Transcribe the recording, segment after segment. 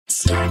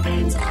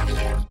Starbane's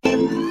Audio.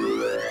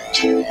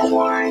 To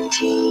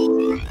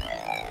quarantine.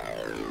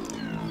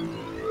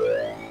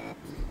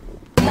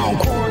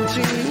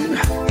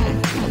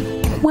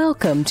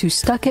 Welcome to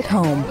Stuck at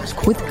Home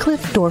with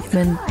Cliff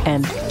Dorfman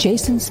and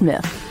Jason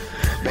Smith.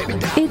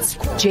 It's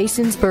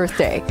Jason's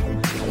birthday.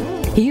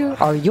 Here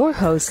are your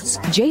hosts,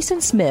 Jason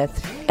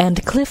Smith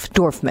and Cliff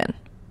Dorfman.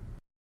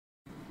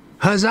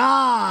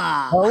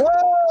 Huzzah!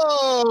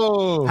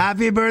 Hello!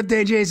 Happy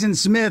birthday, Jason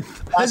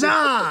Smith.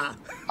 Huzzah!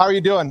 How are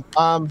you doing?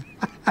 I'm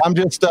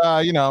just,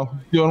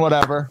 doing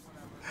whatever.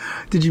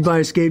 Did you buy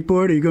a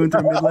skateboard? Are you going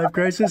through a midlife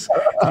crisis?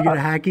 Did you get a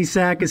hacky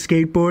sack, a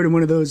skateboard, and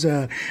one of those,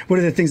 what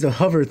are the things, the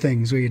hover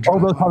things where you drop? Oh,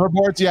 those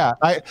hoverboards? Yeah.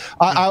 I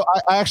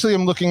actually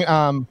am looking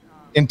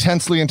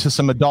intensely into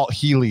some adult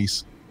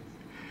Heelys.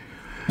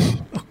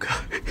 Oh,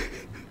 God.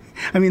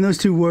 I mean, those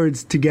two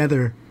words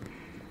together,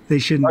 they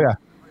shouldn't. Oh, yeah.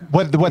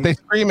 What they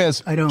scream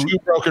is two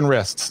broken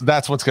wrists.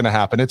 That's what's going to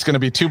happen. It's going to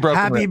be two broken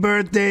wrists. Happy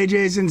birthday,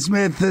 Jason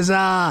Smith.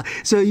 Huzzah.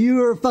 So you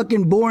were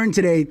fucking born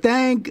today.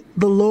 Thank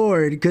the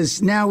Lord,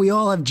 because now we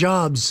all have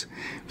jobs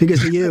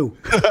because of you.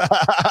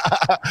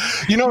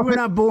 You know, if we were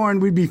not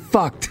born, we'd be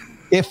fucked.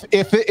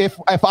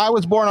 If I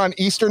was born on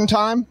Eastern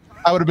time,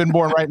 I would have been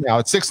born right now.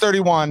 It's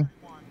 6:31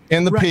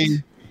 in the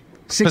P.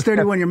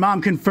 6:31. Your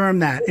mom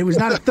confirmed that. It was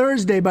not a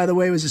Thursday, by the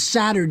way. It was a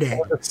Saturday.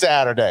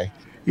 Saturday.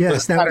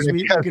 Yes, that was,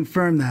 we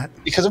confirmed that.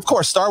 Because, of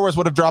course, Star Wars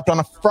would have dropped on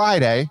a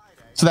Friday,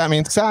 so that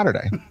means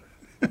Saturday.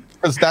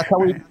 Because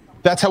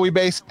that's how we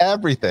base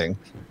everything.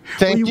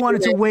 Well, you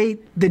wanted to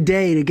wait the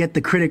day to get the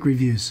critic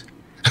reviews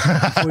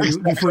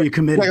before you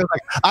committed.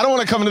 I don't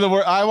want to come into the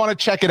work. I want to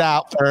check it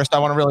out first. I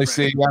want to really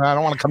see. I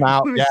don't want to come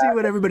out. Let me see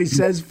what everybody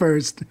says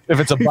first.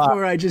 If it's a bust.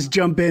 Before I just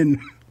jump in.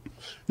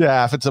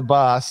 Yeah, if it's a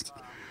bust.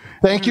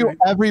 Thank you,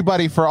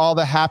 everybody, for all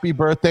the happy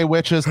birthday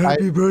wishes.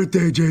 Happy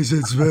birthday,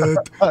 Jason Smith.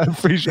 I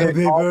appreciate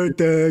Happy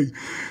birthday.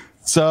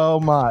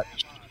 So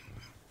much.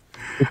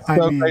 It's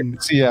so great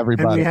to see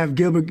everybody. And we have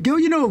Gilbert.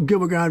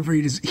 Gilbert Godfrey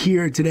is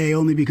here today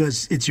only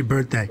because it's your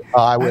birthday.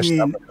 Oh, I wish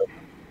that was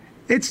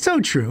It's so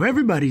true.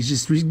 Everybody's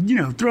just,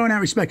 throwing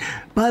out respect.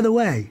 By the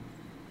way,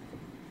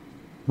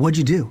 what'd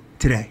you do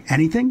today?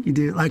 Anything you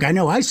do? Like, I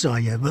know I saw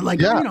you, but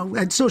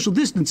at social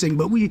distancing,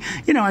 but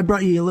I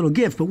brought you a little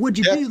gift, but what'd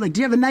you do? Like, do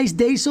you have a nice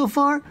day so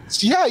far?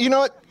 Yeah, you know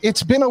what?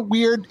 It's been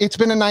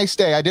a nice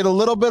day. I did a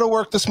little bit of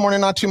work this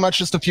morning, not too much,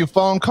 just a few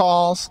phone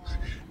calls.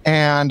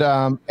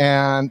 But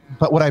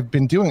what I've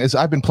been doing is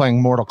I've been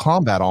playing Mortal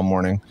Kombat all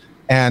morning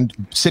and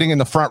sitting in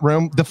the front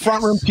room. The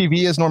front room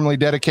TV is normally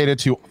dedicated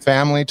to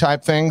family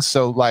type things.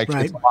 So it's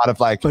a lot of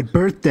but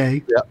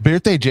birthday. Yeah,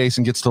 birthday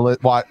Jason gets to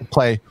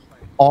play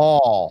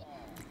all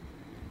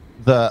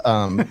the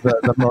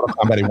Mortal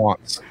Kombat he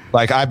wants.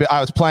 Like I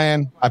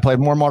played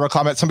more Mortal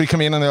Kombat. Somebody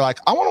come in and they're like,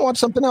 I want to watch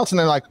something else, and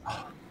they're like,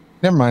 oh,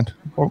 never mind,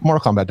 Mortal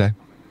Kombat Day.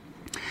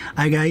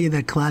 I got you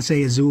that Class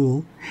A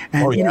Azul,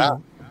 and I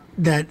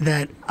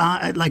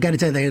got to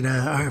tell you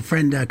that our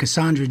friend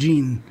Cassandra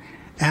Jean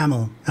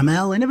Amel,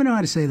 I never know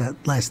how to say that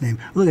last name.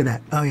 Look at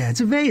that. Oh yeah, it's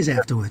a vase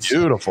afterwards.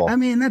 Beautiful. I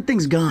mean, that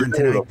thing's gone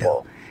tonight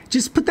though.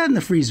 Just put that in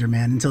the freezer,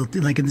 man, until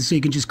so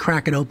you can just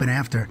crack it open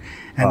after,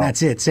 and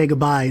that's it. Say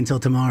goodbye until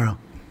tomorrow.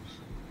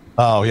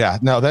 Oh yeah,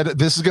 no.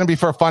 This is going to be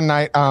for a fun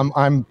night.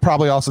 I'm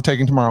probably also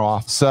taking tomorrow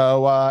off.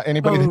 So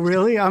anybody? Oh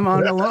really? I'm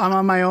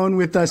on my own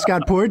with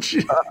Scott Porch.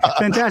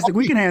 Fantastic.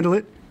 We can handle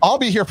it. I'll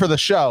be here for the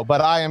show,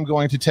 but I am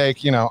going to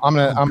take. I'm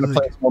gonna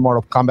play some more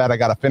Mortal Kombat. I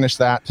got to finish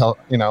that.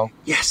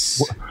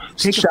 Yes.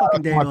 Take a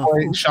fucking day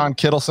off. Sean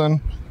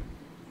Kittleson.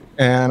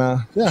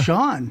 And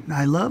Sean,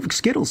 I love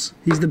Skittles.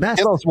 He's the best.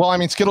 Skittles.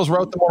 Well, Skittles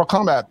wrote the Mortal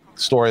Kombat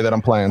story that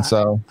I'm playing.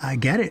 So I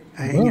get it.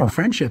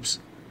 Friendships.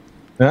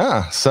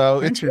 Yeah. So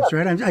friendships,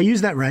 right? I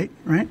use that right?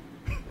 Right.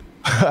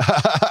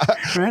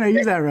 I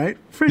use that right.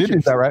 Friendships. You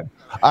use that right.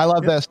 I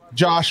love this.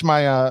 Josh,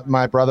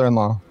 my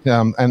brother-in-law.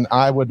 And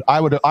I would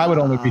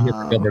only be here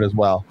for Gilbert as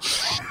well.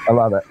 I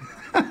love it.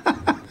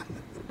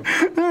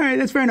 All right,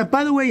 that's fair enough.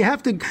 By the way, you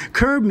have to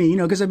curb me,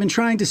 because I've been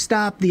trying to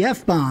stop the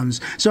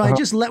F-bombs. So I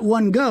just let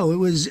one go.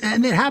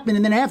 And it happened.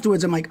 And then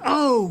afterwards, I'm like,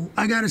 oh,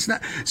 I got to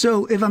stop.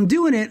 So if I'm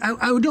doing it,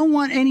 I don't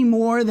want any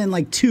more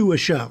than 2 a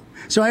show.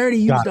 So I already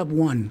used up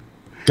one.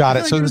 Got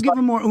it. So just give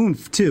them more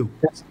oomph too.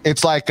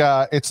 It's like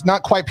it's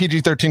not quite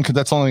PG-13 because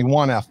that's only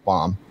one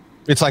F-bomb.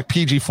 It's like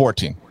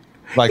PG-14.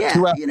 2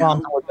 F-bombs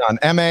and we're done.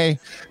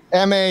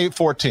 MA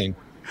 14.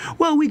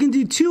 Well, we can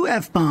do 2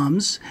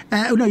 F-bombs.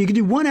 No, you can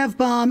do 1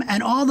 F-bomb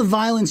and all the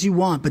violence you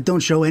want, but don't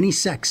show any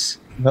sex.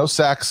 No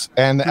sex.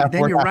 And the F-word.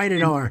 Then you're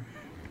rated R.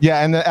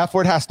 Yeah, and the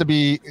F-word has to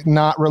be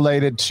not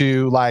related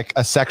to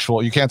a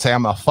sexual. You can't say,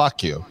 I'm going to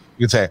fuck you.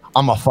 You can say,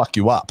 I'm going to fuck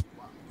you up.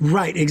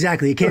 Right,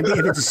 exactly. It can't be.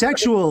 If it's a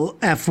sexual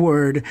F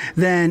word,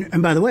 then,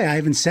 and by the way, I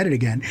haven't said it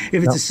again.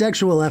 If it's a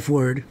sexual F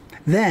word,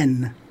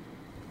 then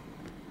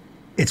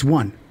it's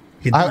 1.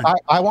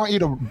 I want you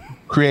to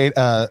create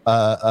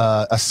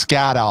a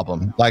scat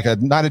album,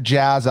 not a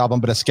jazz album,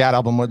 but a scat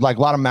album with a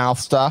lot of mouth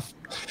stuff,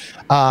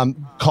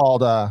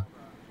 called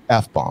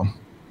F-bomb.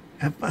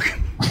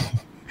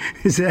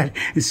 Is that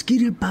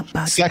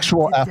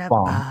Sexual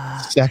F-bomb.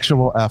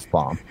 Sexual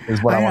F-bomb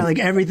is what I know, want. like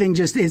everything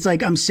just, it's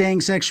like I'm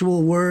saying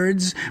sexual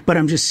words, but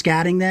I'm just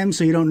scatting them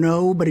so you don't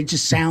know, but it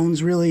just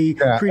sounds really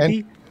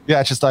creepy.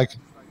 It's just like,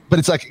 but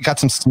it's like it got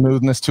some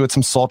smoothness to it,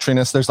 some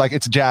sultriness. There's like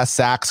it's jazz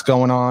sax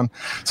going on.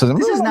 So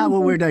this is not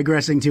what we're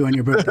digressing to on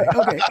your birthday.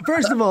 Okay,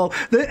 first of all,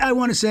 I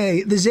want to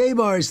say the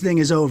Zabar's thing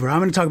is over. I'm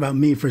going to talk about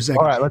me for a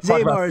second. All right, let's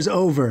talk about Zabar is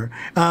over.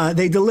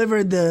 They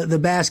delivered the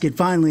basket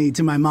finally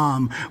to my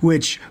mom,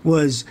 which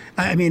was,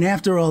 I mean,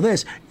 after all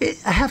this,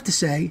 I have to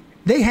say,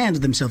 they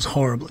handled themselves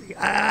horribly.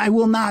 I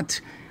will not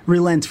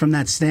relent from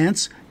that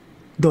stance,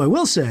 though I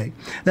will say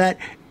that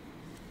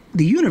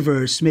the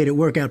universe made it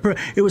work out.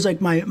 It was like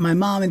my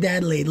mom and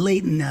dad laid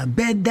late in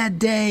bed that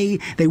day.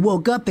 They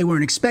woke up. They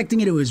weren't expecting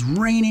it. It was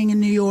raining in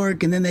New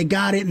York, and then they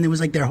got it, and it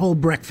was like their whole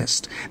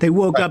breakfast. They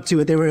woke up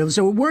to it.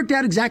 So it worked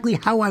out exactly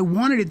how I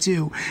wanted it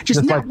to,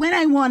 just not when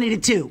I wanted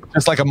it to.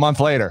 Just like a month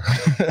later.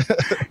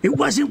 It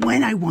wasn't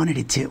when I wanted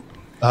it to.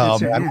 Oh,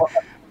 man. Well,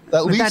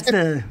 at least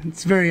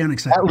it's very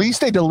unexciting. At least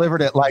they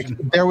delivered it. Like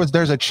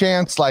there's a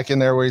chance like in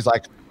there where he's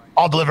like,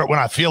 I'll deliver it when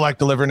I feel like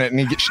delivering it, and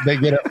they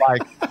get it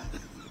like.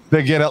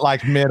 They get it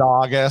like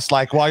mid-August,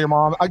 like while your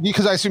mom,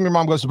 because I assume your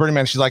mom goes to Burning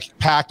Man, she's like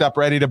packed up,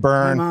 ready to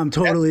burn. My mom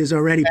totally is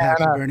already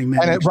packed to Burning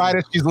Man. And right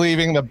as she's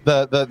leaving,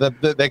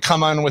 they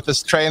come on with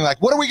this train, like,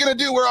 what are we gonna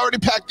do? We're already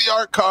packed the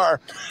art car.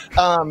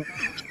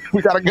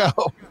 We gotta go.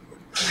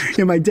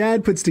 Yeah, my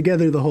dad puts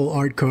together the whole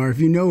art car. If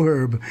you know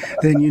Herb,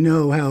 then you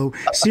know how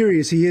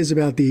serious he is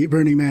about the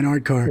Burning Man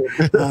art car.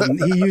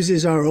 He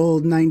uses our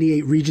old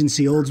 '98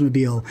 Regency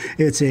Oldsmobile.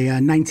 It's a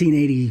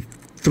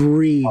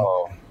 1983.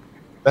 Oh.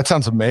 That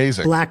sounds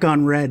amazing. Black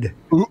on red.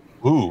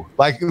 Ooh.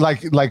 Like you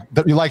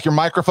like your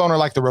microphone or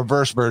like the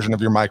reverse version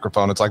of your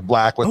microphone? It's like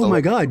black with. Oh my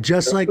God!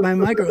 Just like my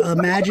micro.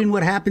 Imagine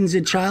what happens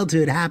in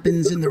childhood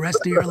happens in the rest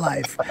of your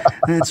life.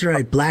 That's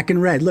right. Black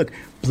and red. Look,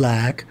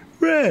 black,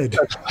 red.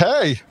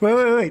 Hey.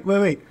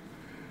 Wait.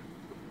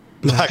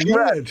 Black and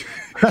red.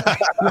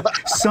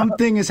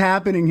 Something is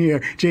happening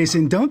here.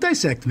 Jason, don't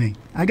dissect me.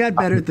 I got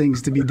better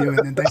things to be doing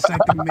than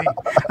dissecting me.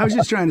 I was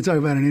just trying to talk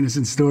about an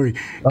innocent story.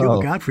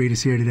 Gilbert Gottfried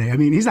is here today. I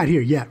mean, he's not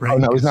here yet, right? Oh,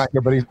 no, he's not here,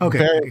 but he's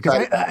very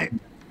excited.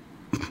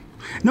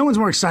 No one's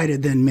more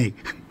excited than me.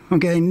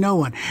 Okay, no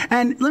one.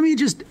 And let me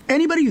just,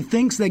 anybody who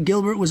thinks that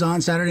Gilbert was on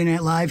Saturday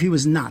Night Live, he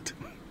was not.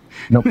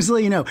 Nope. Just to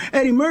let you know,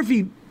 Eddie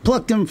Murphy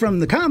plucked him from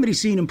the comedy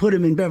scene and put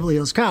him in Beverly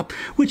Hills Cop,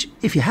 which,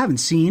 if you haven't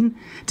seen,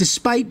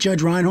 despite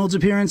Judge Reinhold's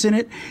appearance in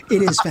it,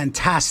 it is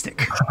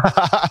fantastic.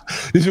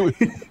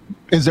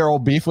 Is there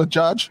old beef with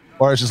Judge,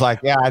 or it's just like,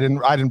 yeah, I didn't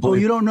believe. Oh,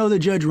 you don't know the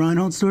Judge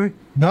Reinhold story?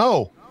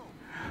 No.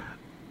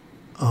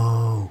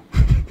 Oh.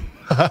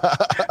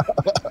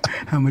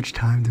 How much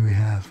time do we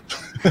have?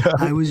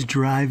 I was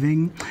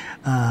driving.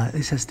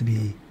 This has to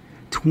be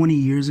 20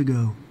 years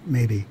ago,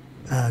 maybe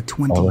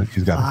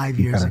 25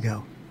 years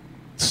ago.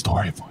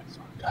 Story voice.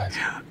 Guys.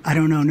 I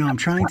don't know. No, I'm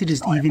trying to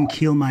just even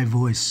keel my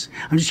voice.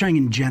 I'm just trying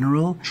in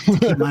general to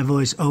keep my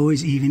voice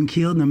always even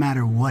keeled no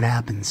matter what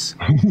happens.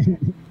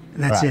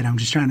 That's it. I'm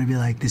just trying to be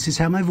like, this is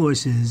how my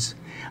voice is.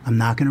 I'm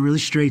not going to really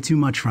stray too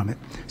much from it.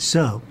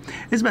 So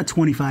it's about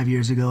 25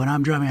 years ago, and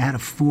I'm driving. I had a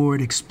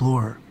Ford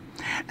Explorer,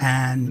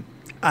 and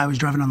I was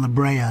driving on La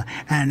Brea,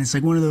 and it's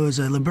like one of those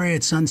La Brea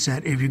at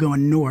sunset. If you're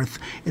going north,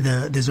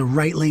 there's a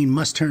right lane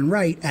must turn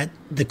right at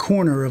the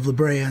corner of La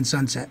Brea and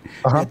Sunset,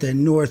 at the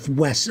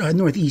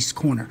northeast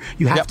corner.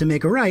 You have to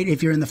make a right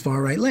if you're in the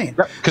far right lane.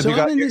 Because you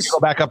go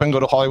back up and go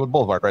to Hollywood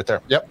Boulevard right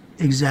there. Yep.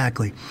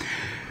 Exactly.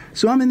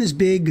 So I'm in this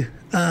big,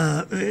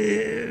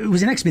 it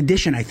was an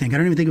Expedition, I think. I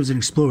don't even think it was an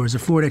Explorer. It was a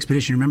Ford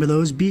Expedition. Remember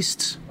those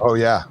beasts? Oh,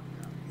 yeah.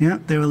 Yeah,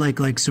 they were like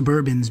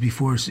Suburbans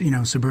before,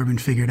 Suburban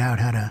figured out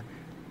how to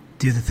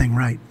do the thing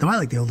right. Though I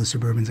like the older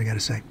Suburbans, I got to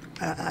say.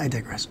 I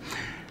digress.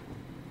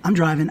 I'm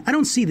driving. I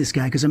don't see this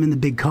guy because I'm in the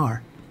big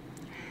car.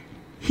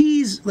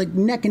 He's like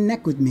neck and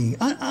neck with me.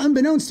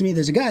 Unbeknownst to me,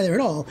 there's a guy there at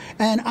all,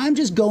 and I'm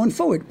just going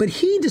forward. But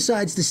he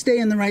decides to stay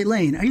in the right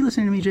lane. Are you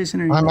listening to me,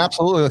 Jason? I'm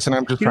absolutely listening.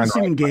 I'm just you trying don't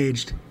seem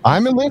engaged.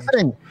 I'm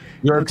listening.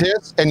 You're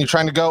pissed, and you're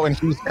trying to go, and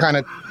he's kind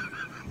of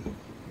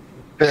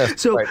pissed.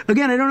 So,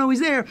 again, I don't know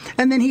he's there.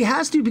 And then he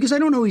has to, because I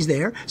don't know he's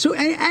there. So,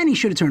 and he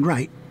should have turned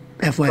right.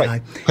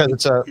 FYI, because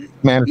it's a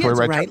mandatory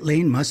right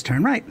lane must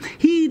turn right.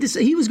 He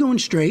was going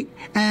straight,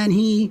 and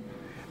he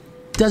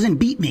doesn't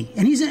beat me.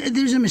 And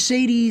there's a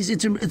Mercedes.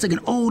 It's like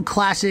an old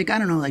classic. I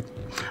don't know, like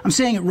I'm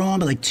saying it wrong,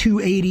 but like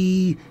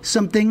 280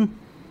 something.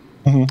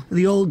 Mm-hmm.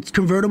 The old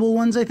convertible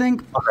ones, I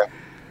think. Okay.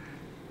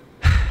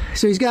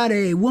 So he's got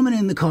a woman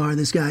in the car,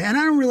 this guy, and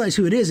I don't realize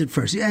who it is at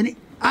first. And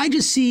I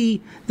just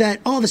see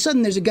that all of a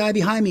sudden there's a guy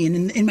behind me,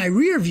 and in my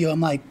rear view,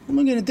 I'm like, I'm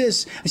looking at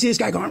this. I see this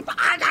guy going.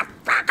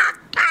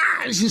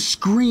 He's just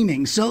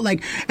screaming. So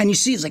like, and you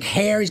see his like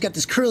hair. He's got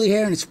this curly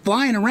hair, and it's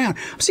flying around.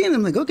 I'm seeing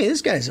him like, okay,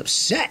 this guy's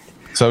upset.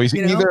 So he's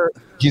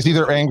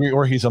either angry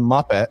or he's a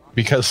Muppet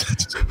because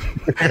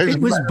it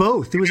was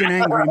both. It was an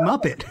angry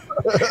Muppet.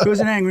 It was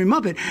an angry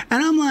Muppet.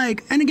 And I'm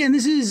like, and again,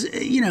 this is,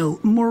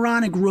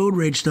 moronic road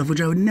rage stuff,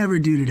 which I would never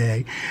do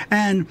today.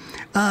 And,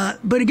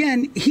 but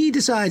again, he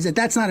decides that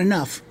that's not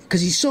enough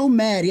because he's so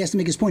mad. He has to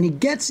make his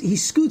point. He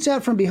scoots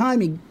out from behind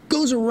me,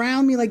 goes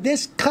around me like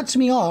this, cuts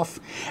me off,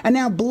 and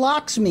now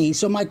blocks me.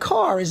 So my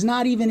car is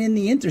not even in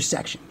the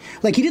intersection.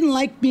 Like, he didn't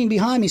like being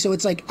behind me. So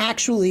it's like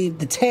actually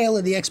the tail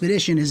of the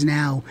Expedition is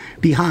now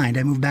behind.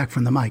 I moved back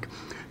from the mic.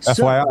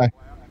 FYI.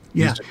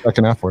 Yeah. Like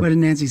an F word. What did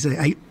Nancy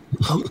say?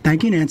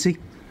 Thank you, Nancy.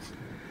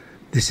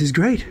 This is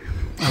great.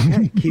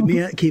 Okay,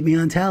 keep me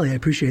on tally. I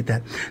appreciate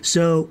that.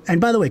 So, and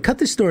by the way, cut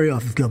this story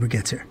off if Gilbert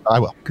gets here. I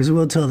will. Because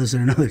we'll tell this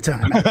at another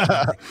time.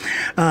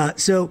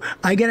 So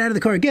I get out of the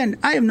car again.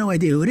 I have no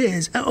idea who it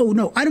is. Oh,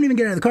 no, I don't even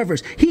get out of the car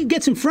first. He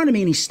gets in front of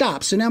me and he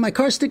stops. So now my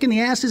car's sticking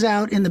the asses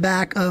out in the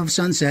back of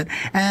Sunset.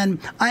 And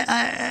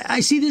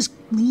I see this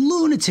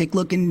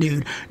lunatic-looking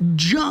dude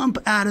jump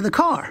out of the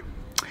car.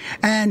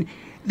 And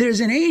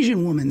there's an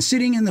Asian woman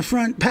sitting in the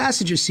front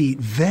passenger seat,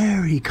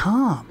 very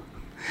calm.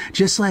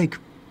 Just like...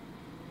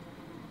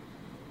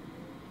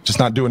 Just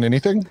not doing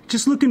anything?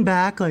 Just looking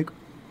back, like...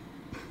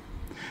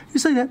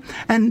 Just like that.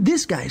 And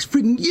this guy's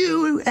freaking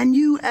you and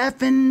you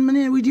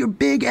effing with your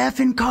big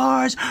effing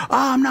cars. Oh,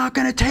 I'm not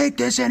going to take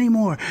this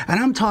anymore. And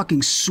I'm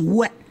talking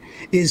sweat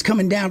is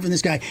coming down from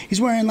this guy. He's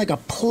wearing like a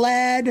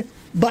plaid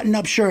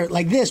button-up shirt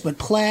like this, but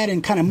plaid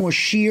and kind of more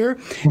sheer.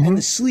 Mm-hmm. And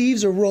the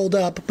sleeves are rolled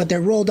up, but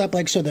they're rolled up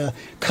like so the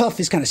cuff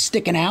is kind of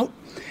sticking out.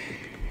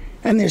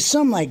 And there's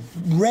some like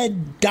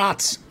red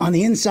dots on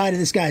the inside of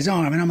this guy's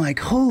arm. And I'm like,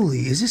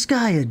 holy, is this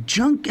guy a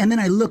junk? And then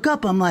I look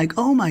up, I'm like,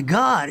 oh my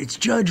God, it's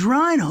Judge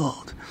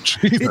Reinhold.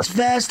 Jesus. It's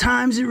Fast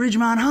Times at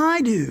Ridgemont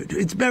High, dude.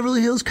 It's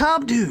Beverly Hills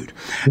Cop, dude.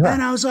 Yeah.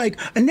 And I was like,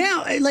 and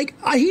now, like,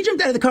 he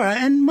jumped out of the car,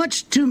 and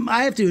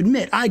I have to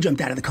admit, I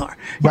jumped out of the car.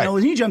 You know,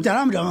 when he jumped out,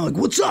 I'm like,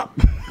 what's up?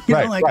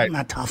 I'm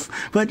not tough.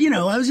 But,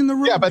 I was in the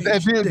room. Yeah, but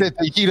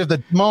the heat of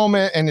the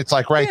moment, and it's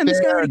like right there. And this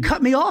guy already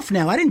cut me off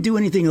now. I didn't do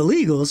anything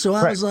illegal, so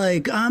I was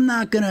like, I'm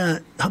not going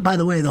to, by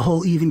the way, the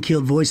whole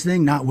even-keeled voice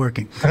thing, not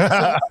working.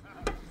 So,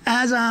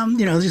 as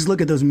just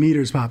look at those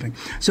meters popping.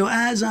 So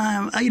as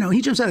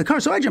he jumps out of the car,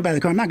 so I jump out of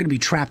the car. I'm not going to be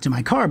trapped in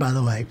my car, by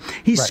the way.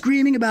 He's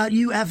screaming about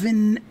you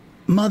effing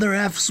mother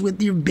Fs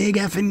with your big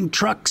effing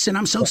trucks, and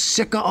I'm so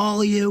sick of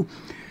all of you.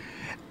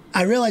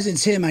 I realize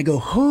it's him. I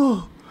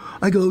go,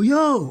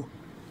 yo,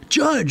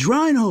 Judge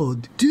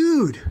Reinhold,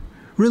 dude,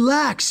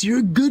 relax. You're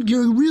a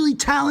really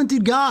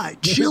talented guy.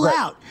 Chill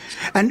out.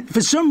 And for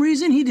some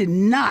reason, he did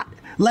not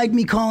like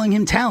me calling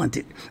him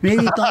talented.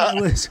 Maybe he thought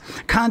I was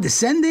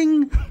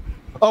condescending.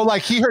 Oh,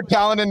 like he heard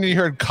talented and he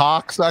heard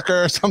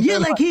cocksucker or something? Yeah,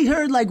 like he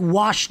heard like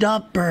washed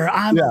up or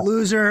I'm a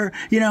loser.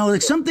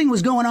 Like something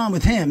was going on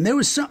with him. There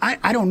was some,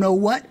 I don't know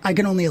what. I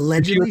can only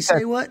allegedly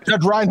say what.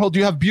 Judge Reinhold,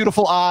 you have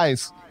beautiful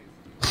eyes.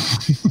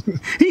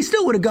 He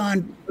still would have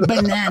gone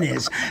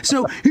bananas.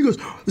 So he goes,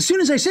 as soon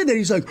as I said that,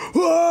 he's like,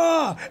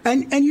 ah!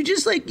 And you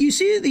just like, you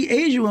see the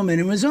Asian woman,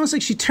 it was almost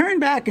like she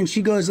turned back and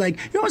she goes like,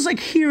 you almost like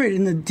hear it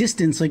in the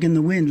distance, like in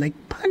the wind, like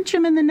punch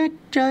him in the neck,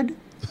 Judd.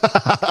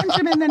 Punch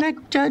him in the neck,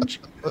 Judge.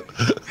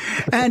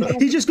 And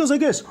he just goes like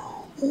this,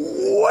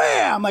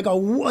 wham, like a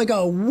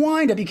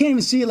wind up. You can't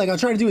even see it. Like I'll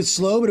try to do it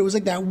slow, but it was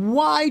like that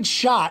wide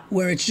shot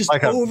where it's just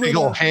like over a big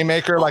old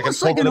haymaker, like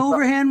an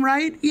overhand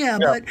right. Yeah,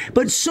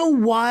 but so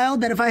wild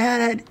that if I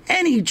had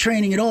any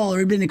training at all,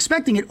 or been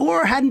expecting it,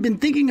 or hadn't been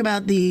thinking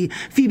about the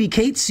Phoebe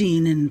Cates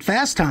scene in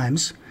Fast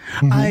Times,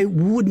 I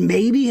would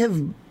maybe have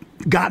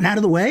gotten out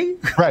of the way.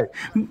 Right.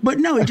 But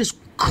no, he just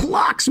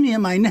clocks me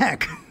in my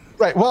neck.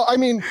 Right. Well, I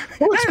mean,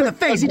 right in the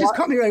face. He just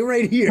caught me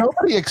right here.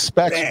 Nobody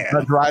expects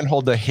Judge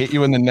Reinhold to hit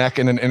you in the neck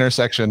in an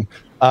intersection.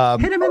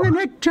 Hit him in the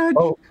neck, Judge.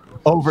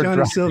 Over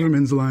Johnny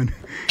Silverman's line.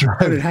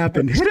 But it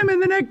happened. Hit him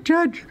in the neck,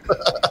 Judge.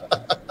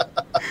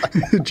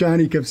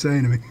 Johnny kept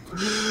saying to me.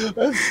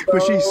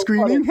 Was she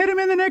screaming? Funny. Hit him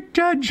in the neck,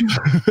 Judge.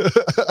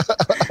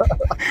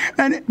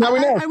 And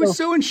I was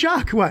so in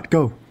shock. What?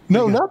 Go.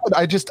 No, nothing.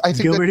 I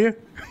think Gilbert here?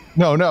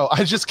 No.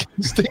 I just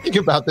was thinking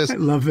about this. I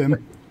love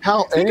him.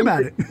 How think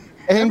about it.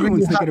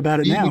 Everyone's thinking about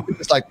it now.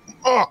 It's like,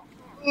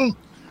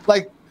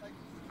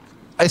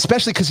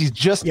 especially because he's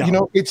just,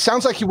 it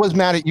sounds like he was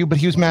mad at you, but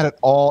he was mad at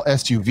all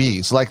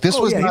SUVs. Like this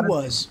was not.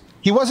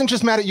 He wasn't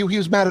just mad at you. He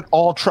was mad at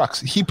all trucks.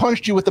 He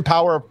punched you with the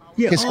power of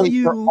his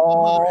hate for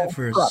all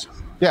trucks.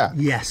 Yeah.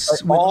 Yes.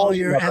 Like with all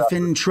your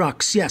effing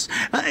trucks. Yes.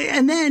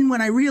 And then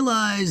when I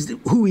realized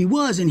who he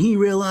was and he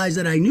realized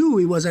that I knew who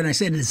he was and I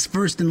said his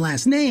first and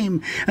last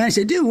name and I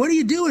said, dude, what are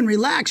you doing?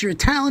 Relax. You're a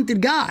talented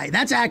guy.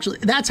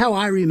 That's how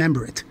I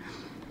remember it.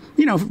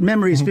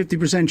 Memory is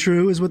 50%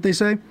 true is what they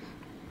say.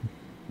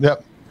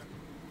 Yep.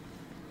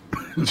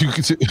 You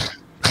can see.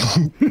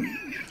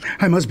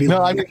 I must be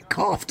I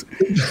coughed.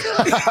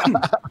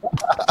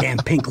 Damn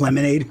pink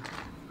lemonade.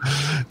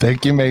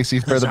 Thank you,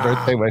 Macy, for the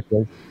birthday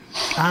wishes.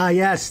 Ah,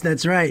 yes,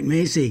 that's right,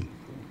 Macy.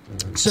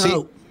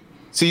 So,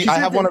 see, I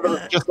have one of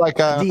those just like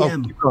a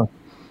DM.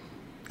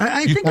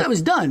 I think I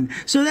was done.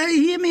 So that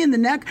he hit me in the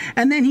neck,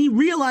 and then he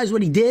realized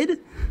what he did,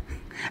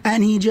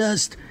 and he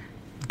just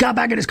got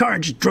back in his car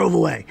and just drove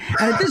away.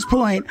 And at this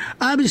point,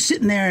 I was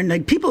sitting there and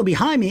like people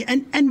behind me.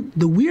 And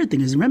the weird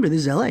thing is, remember,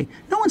 this is LA.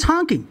 No one's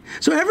honking.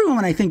 So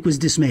everyone, I think, was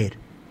dismayed.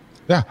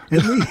 Yeah.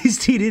 At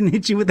least he didn't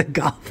hit you with a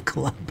golf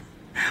club.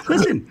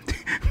 Listen,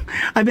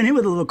 I've been hit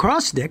with a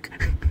lacrosse stick.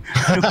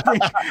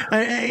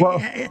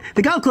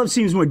 The golf club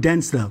seems more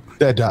dense, though.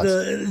 It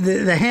does.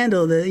 The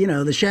handle,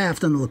 the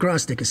shaft on the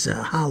lacrosse stick is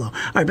hollow.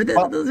 All right, but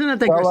let's not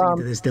digressing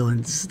into this,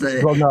 Dylan.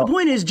 The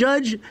point is,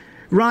 Judge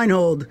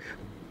Reinhold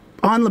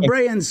on La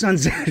Brea and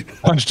Sunset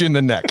punched you in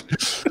the neck.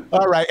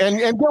 All right,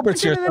 and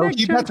Gilbert's here. So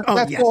that's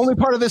the only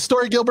part of this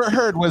story Gilbert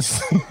heard was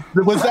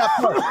that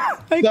part.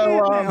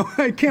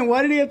 I can't.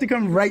 Why did he have to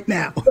come right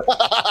now?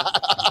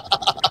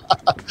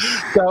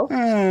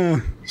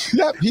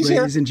 He's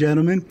here. Ladies and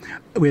gentlemen,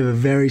 we have a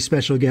very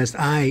special guest.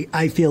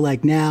 I feel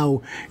like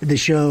now the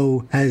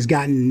show has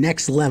gotten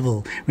next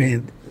level. I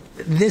mean,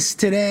 this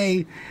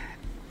today,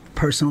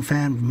 personal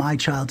fan of my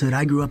childhood.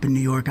 I grew up in New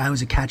York. I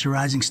was a Catch a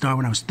Rising Star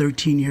when I was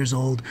 13 years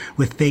old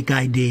with fake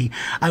ID.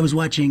 I was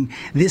watching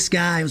this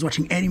guy. I was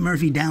watching Eddie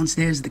Murphy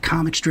downstairs at the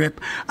comic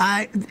strip.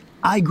 I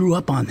grew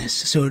up on this.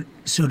 So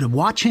to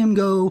watch him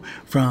go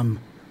from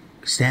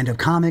stand-up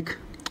comic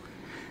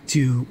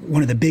to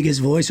one of the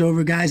biggest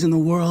voiceover guys in the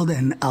world,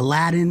 and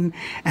Aladdin,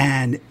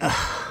 and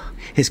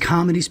his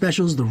comedy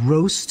specials, the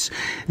roasts.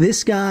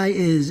 This guy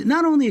is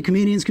not only a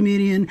comedian's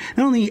comedian,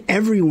 not only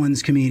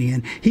everyone's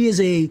comedian, he is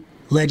a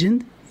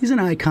legend, he's an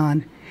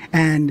icon,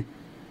 and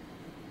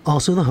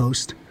also the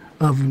host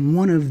of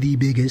one of the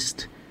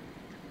biggest,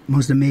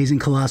 most amazing,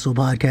 colossal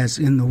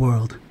podcasts in the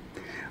world,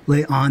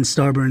 on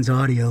Starburns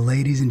Audio.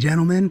 Ladies and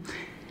gentlemen,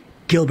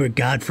 Gilbert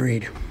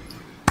Gottfried.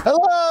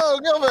 Hello,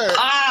 Gilbert.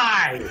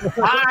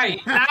 Hi.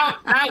 Now,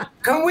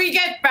 can we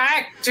get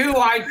back to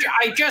I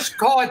just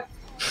caught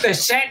the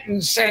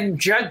sentence and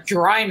Judge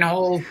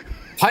Reinhold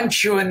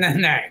punch you in the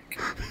neck.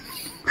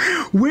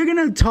 We're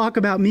going to talk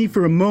about me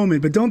for a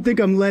moment, but don't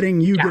think I'm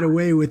letting you get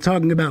away with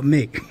talking about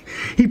me.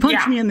 He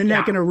punched me in the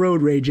neck in a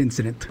road rage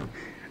incident.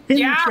 In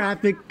the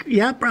traffic,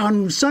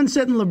 on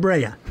Sunset and La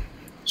Brea.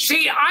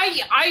 See,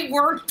 I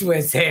worked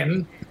with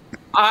him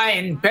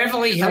in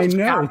Beverly Hills. I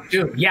know. Cop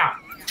 2. Yeah.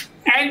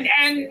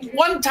 And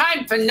one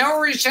time, for no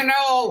reason at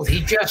all,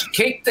 he just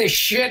kicked the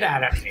shit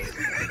out of me.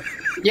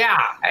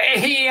 Yeah,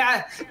 he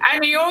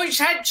always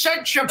had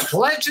such a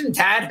pleasant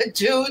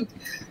attitude.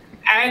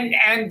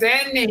 And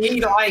then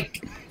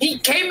he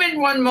came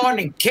in one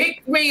morning,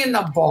 kicked me in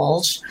the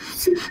balls,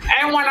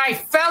 and when I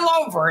fell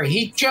over,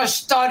 he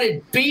just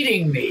started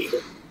beating me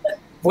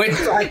with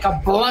like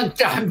a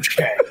blunt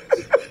object.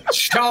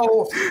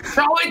 So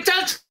it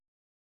does.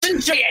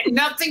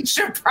 Nothing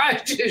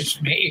surprises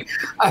me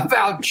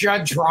about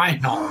Judge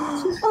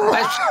Reinhold,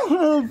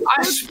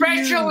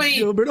 especially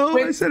Gilbert.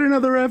 I said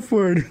another F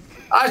word.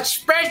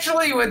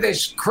 Especially with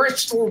this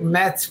crystal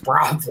meth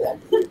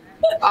problem.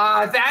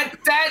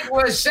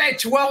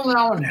 It's well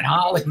known in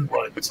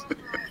Hollywood.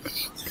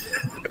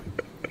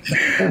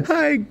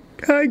 Hi,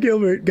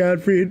 Gilbert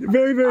Gottfried.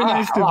 Very, very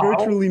nice to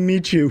virtually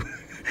meet you.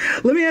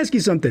 Let me ask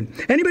you something.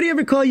 Anybody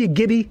ever call you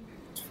Gibby?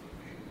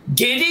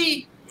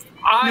 Giddy?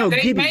 No,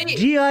 Gibby.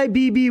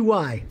 Gibby.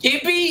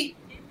 Gibby?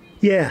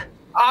 Yeah.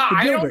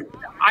 I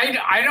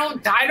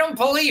don't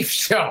believe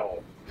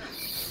so.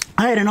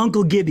 I had an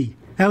Uncle Gibby.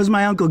 That was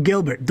my Uncle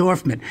Gilbert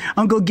Dorfman.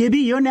 Uncle Gibby,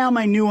 you're now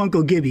my new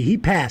Uncle Gibby. He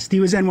passed. He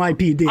was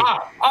NYPD.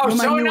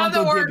 So in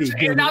other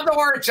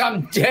words,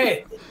 I'm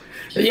dead.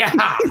 Yeah,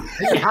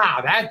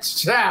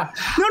 that's... No,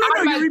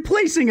 you're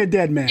replacing a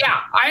dead man.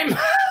 Yeah, I'm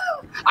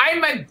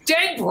a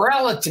dead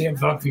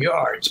relative of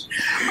yours.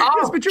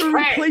 Yes, but you're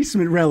a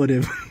replacement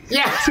relative.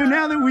 Yeah. So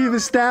now that we've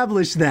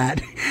established that,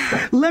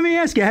 let me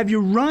ask you, have you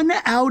run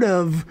out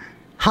of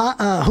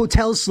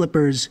hotel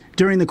slippers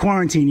during the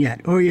quarantine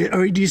yet? Or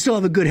do you still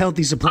have a good,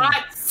 healthy supply?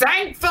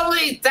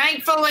 Thankfully,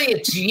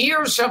 it's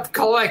years of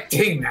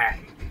collecting them.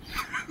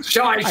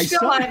 So I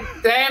still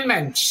have them,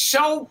 and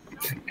soap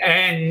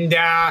and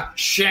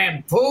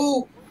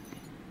shampoo.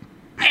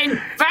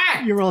 In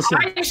fact,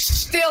 I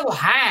still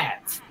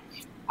have.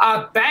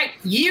 Back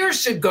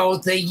years ago,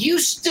 they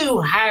used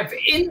to have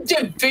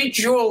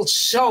individual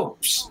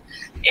soaps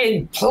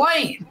in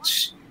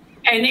planes.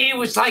 And it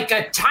was like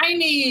a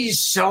tiny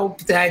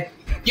soap that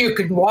you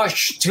could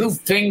wash 2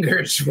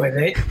 fingers with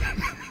it.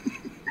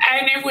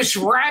 And it was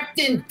wrapped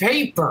in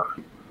paper.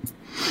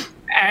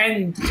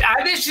 And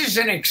this is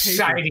an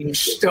exciting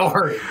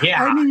story.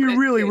 Yeah. I mean, you're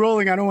really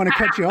rolling. I don't want to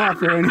cut you off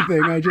or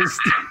anything. I just...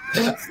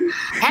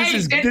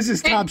 this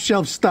is top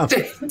shelf stuff.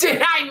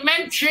 Did I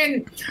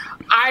mention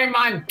I'm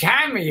on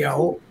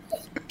Cameo?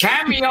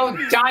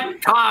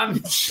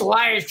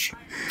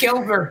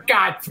 Cameo.com/Gilbert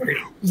Gottfried.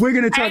 We're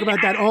going to talk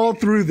about that all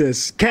through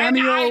this.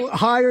 Cameo,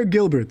 hire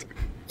Gilbert.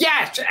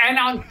 Yes, and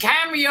on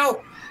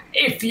Cameo,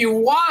 if you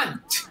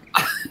want,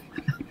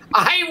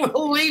 I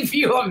will leave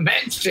you a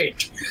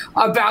message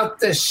about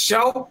the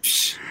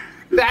soaps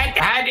that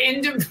had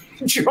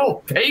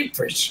individual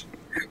papers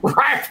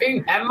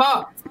wrapping them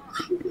up.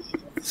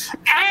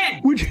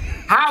 And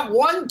how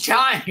one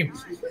time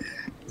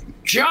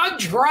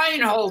Judge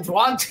Reinhold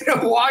wanted to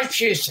wash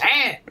his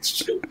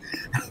hands,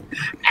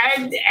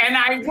 and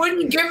I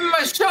wouldn't give him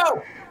a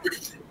soap.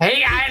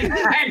 Hey,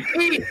 and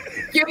he,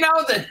 you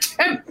know, the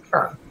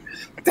temper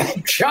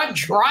that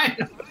Judge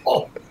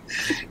Reinhold,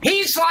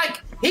 he's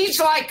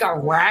like a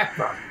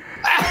rapper.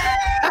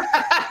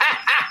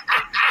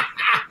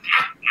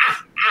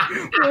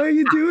 Why are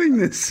you doing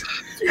this?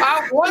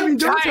 Don't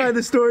tie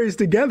the stories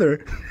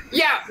together.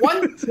 Yeah,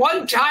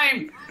 one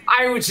time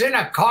I was in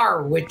a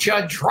car with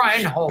Judge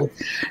Reinhold,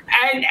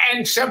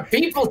 and some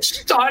people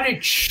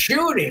started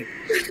shooting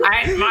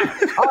at my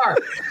car.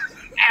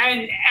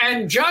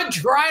 And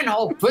Judge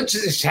Reinhold puts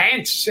his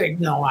hand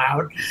signal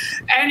out,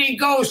 and he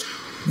goes,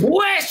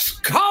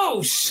 "West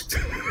Coast!"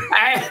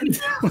 And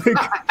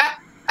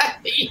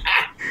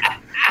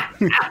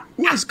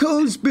West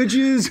Coast,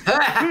 bitches. All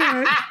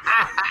right.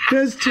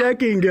 Just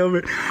checking,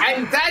 Gilbert.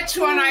 And that's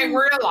when I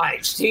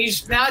realized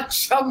he's not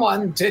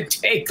someone to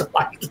take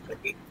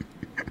lightly.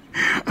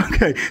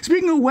 Okay.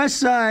 Speaking of West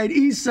Side,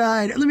 East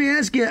Side, let me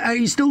ask you: are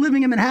you still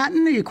living in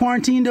Manhattan? Are you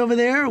quarantined over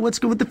there? What's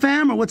good with the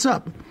fam, or what's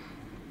up?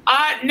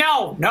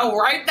 No.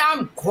 Right now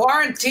I'm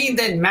quarantined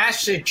in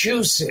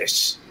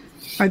Massachusetts.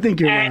 I think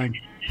you're lying.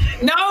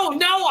 No,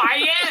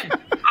 I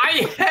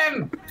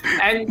am.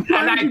 And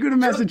why did you go to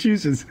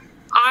Massachusetts?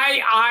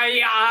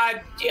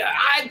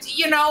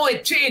 You know,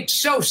 it's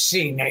so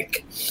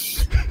scenic.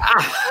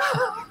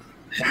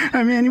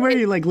 I mean, anywhere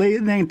you like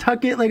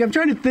Nantucket? Like, I'm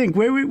trying to think.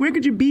 Where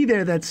could you be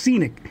there that's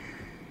scenic?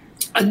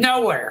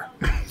 Nowhere.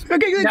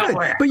 Okay, good.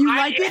 Nowhere. But you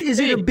like it? Is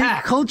it a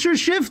big culture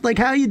shift? Like,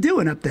 how are you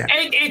doing up there?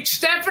 It's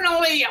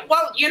definitely,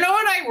 well, you know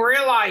what I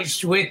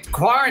realized with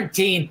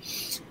quarantine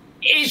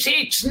is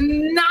it's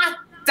not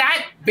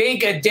that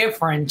big a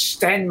difference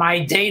than my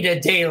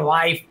day-to-day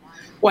life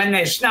when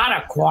there's not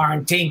a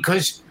quarantine,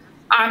 because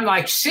I'm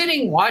like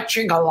sitting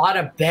watching a lot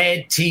of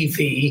bad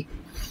TV.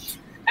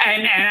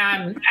 And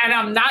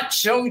I'm not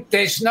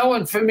there's no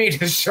one for me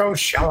to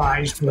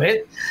socialize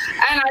with.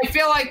 And I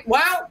feel like,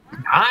 well,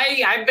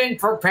 I've been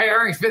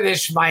preparing for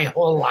this my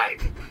whole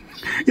life.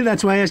 Yeah,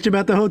 that's why I asked you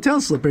about the hotel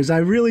slippers. I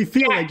really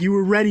feel like you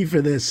were ready for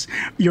this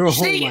your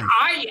whole life.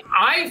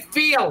 I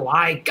feel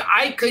like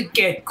I could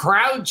get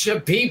crowds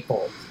of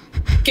people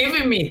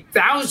giving me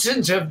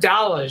thousands of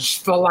dollars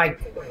for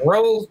like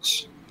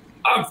rolls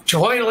of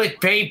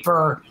toilet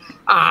paper,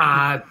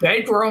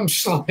 bedroom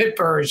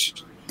slippers.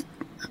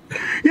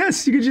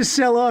 Yes, you could just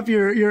sell off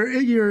your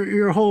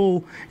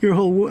whole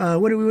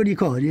what do you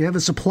call it? You have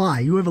a supply.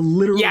 You have a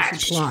literal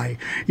supply.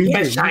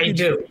 I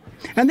do.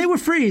 And they were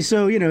free,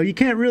 so you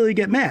can't really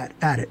get mad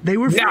at it. They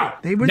were free.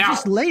 They were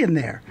just laying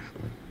there.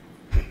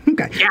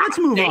 Okay, let's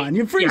move on.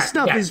 Your free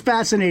stuff is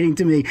fascinating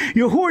to me.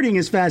 Your hoarding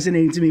is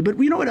fascinating to me. But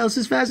you know what else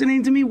is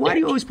fascinating to me? Why do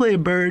you always play a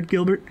bird,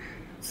 Gilbert?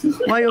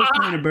 Why are you always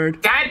playing a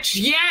bird? That's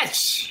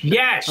yes.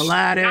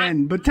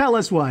 Aladdin. But tell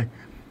us why.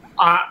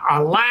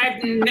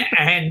 Aladdin,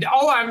 and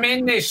I'm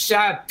in this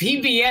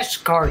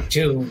PBS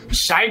cartoon,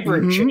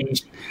 Cyber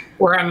Chase,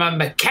 where I'm a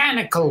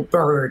mechanical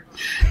bird,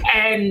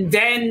 and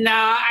then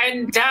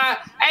and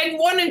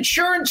one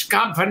insurance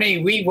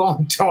company we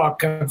won't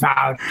talk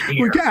about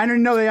here. I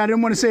didn't know that. I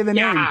didn't want to say the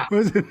name.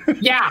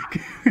 Yeah,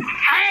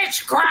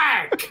 Ass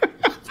Crack.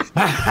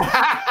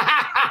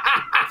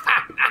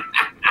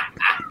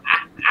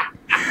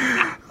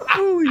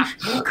 Holy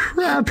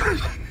crap.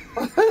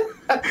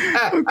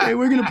 Okay,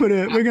 we're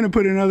gonna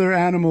put another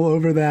animal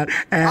over that.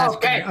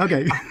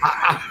 Okay.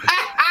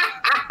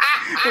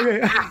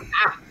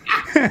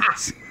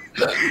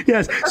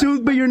 Yes.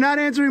 So, but you're not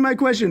answering my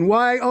question.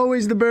 Why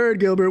always the bird,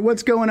 Gilbert?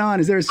 What's going on?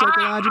 Is there a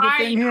psychological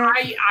thing here?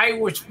 I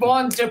was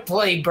born to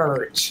play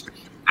birds.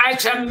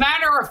 As a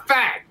matter of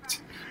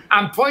fact,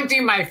 I'm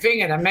pointing my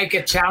finger to make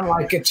it sound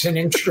like it's an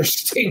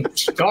interesting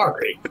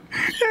story.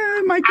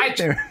 It might get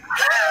there.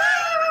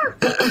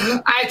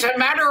 As a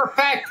matter of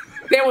fact,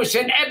 there was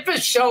an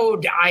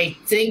episode, I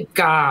think,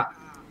 I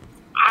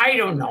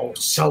don't know,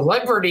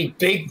 Celebrity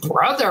Big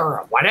Brother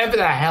or whatever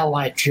the hell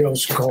that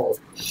show's called,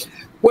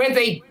 where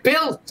they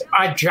built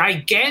a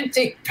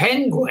gigantic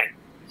penguin.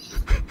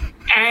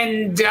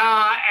 And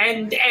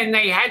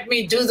they had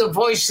me do the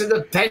voice of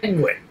the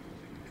penguin.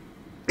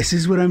 This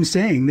is what I'm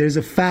saying. There's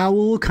a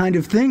foul kind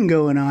of thing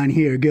going on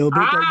here, Gilbert,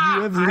 that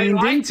you have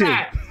leaned into.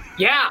 That.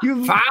 Yeah,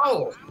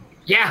 foul.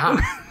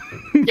 Yeah.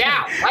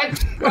 Yeah,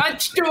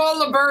 let's do all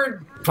the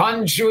bird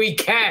puns we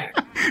can.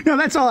 No,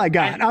 that's all I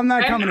got. I'm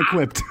not coming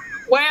equipped.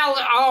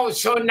 Well,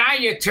 so now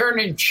you're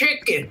turning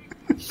chicken.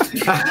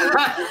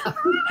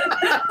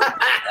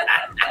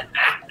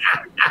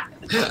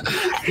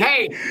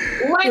 Hey,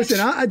 listen,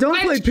 don't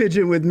play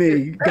pigeon with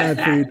me,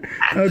 Gottfried,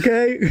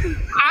 okay?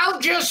 I'll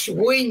just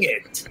wing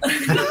it.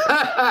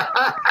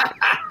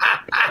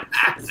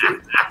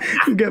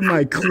 Get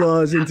my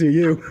claws into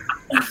you.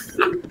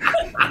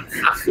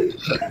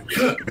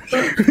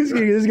 This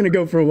is going to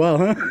go for a while,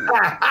 huh?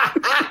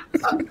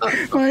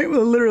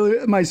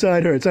 Literally, my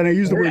side hurts, and I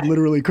use the word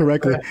literally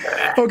correctly.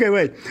 Okay,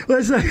 wait.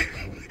 Let's.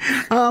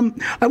 I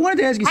wanted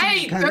to ask you something.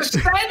 Hey, does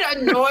that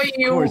annoy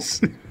you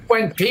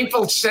when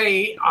people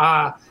say,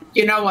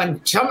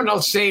 when someone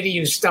will say to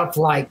you stuff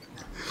like,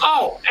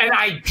 "Oh, and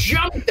I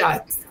jumped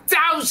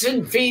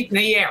 1,000 feet in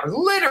the air,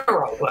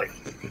 literally.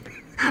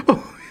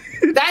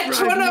 That's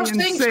one of those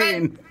things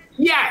that,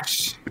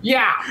 yes,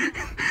 yeah.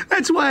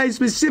 That's why I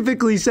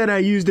specifically said I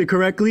used it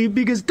correctly,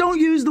 because don't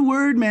use the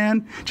word,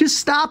 man. Just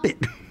stop it.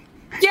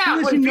 Yeah,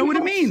 Unless when you know what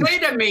it people means. say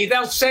to me,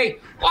 they'll say,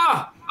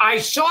 "Oh, I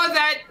saw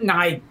that and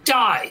I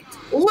died,"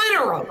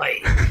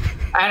 literally.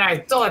 And I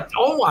thought,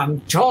 oh,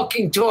 I'm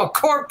talking to a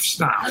corpse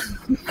now.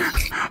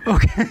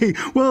 Okay,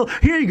 well,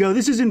 here you go.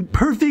 This is in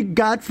perfect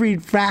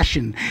Gottfried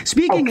fashion.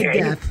 Speaking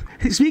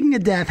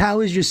of death, how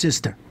is your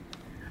sister?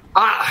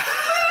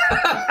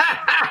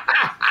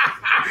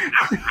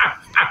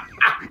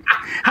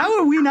 How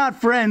are we not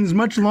friends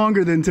much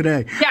longer than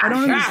today? Yeah. I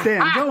don't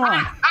understand. Go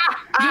on.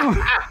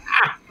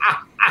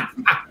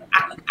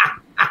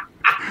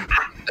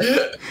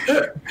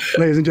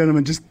 Ladies and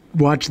gentlemen, just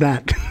watch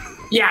that.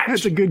 Yeah.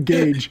 That's a good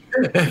gauge.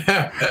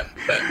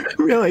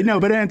 Really? No,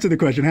 but answer the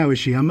question. How is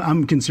she?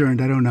 I'm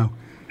concerned. I don't know.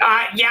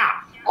 Yeah.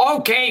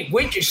 Okay.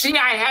 See,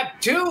 I have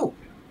two.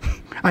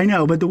 I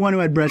know, but the one who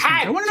had breast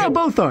cancer. I want to know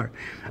both are.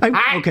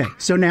 Okay,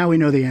 so now we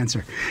know the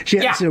answer. She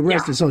had to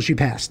rest until she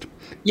passed.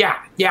 Yeah.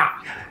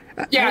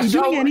 Are you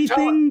doing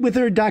anything with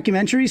her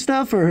documentary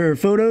stuff or her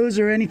photos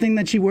or anything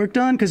that she worked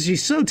on? Because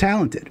she's so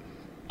talented.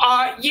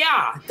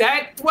 Yeah.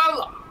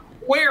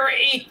 Where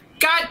it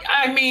got,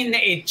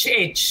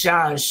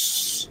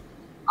 it's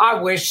I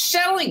was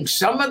selling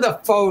some of the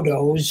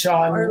photos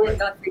on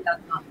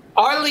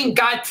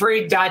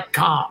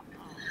ArleneGottfried.com.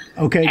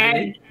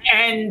 Okay.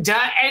 And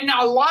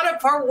a lot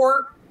of her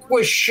work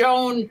was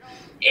shown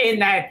in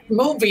that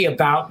movie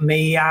about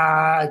me,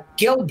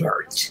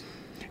 Gilbert.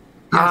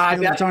 Yes,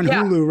 it's on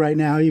Hulu right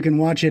now. You can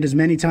watch it as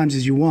many times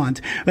as you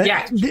want. But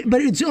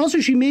it's also,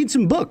 she made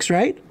some books,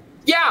 right?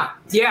 Yeah.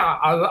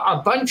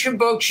 A bunch of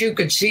books. You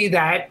could see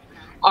that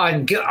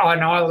on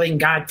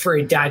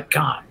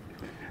ArleneGottfried.com.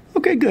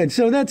 Okay, good.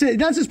 So that's it.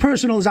 That's as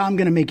personal as I'm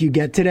going to make you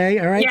get today.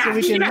 All right. Yeah, so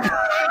we can.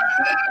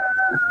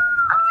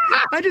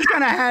 I just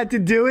kind of had to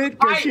do it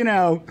because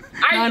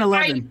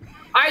 9/11.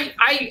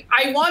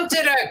 I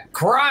wanted to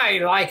cry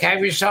like I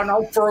was on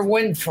Oprah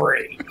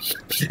Winfrey.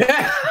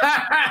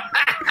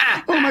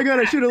 Oh my God!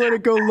 I should have let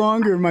it go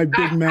longer. My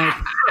big mouth.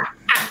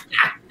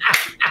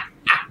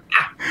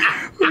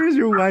 Where's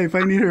your wife?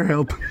 I need her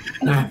help.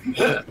 I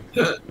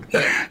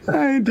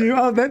do.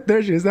 Oh,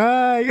 there she is.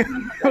 Hi.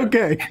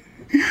 Okay.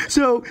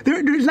 So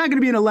there's not going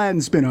to be an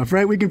Aladdin spinoff,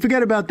 right? We can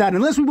forget about that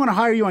unless we want to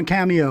hire you on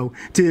Cameo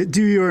to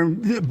do your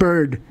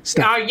bird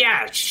stuff.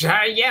 Yes.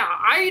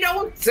 I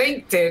don't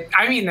think that.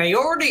 I mean, they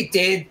already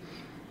did.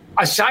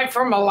 Aside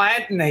from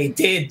Aladdin, they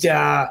did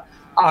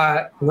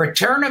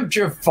Return of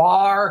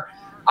Jafar,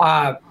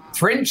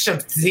 Prince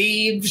of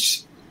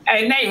Thieves,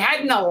 and they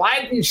had an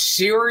Aladdin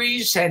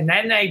series, and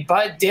then they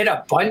did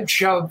a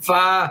bunch of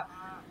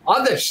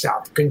other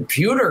stuff,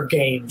 computer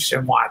games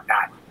and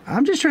whatnot.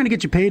 I'm just trying to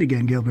get you paid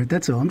again, Gilbert.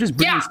 That's all. I'm just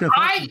bringing stuff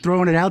up and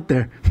throwing it out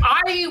there.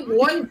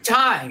 One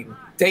time,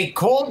 they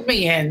called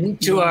me in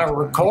to a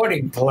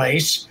recording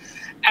place,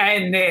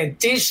 and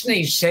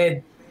Disney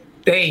said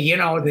they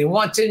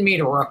wanted me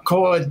to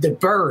record the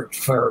bird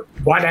for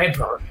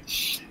whatever.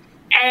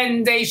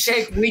 And they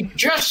said, we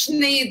just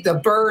need the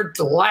bird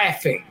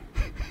laughing.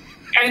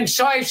 And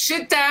so I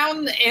sit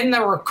down in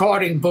the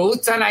recording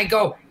booth and I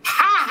go,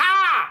 ha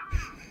ha!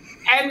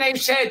 And they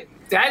said,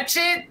 that's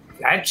it.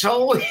 That's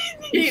all we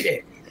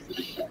needed.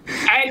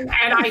 And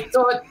I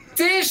thought,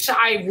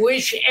 I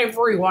wish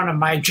every one of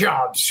my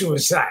jobs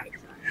was that.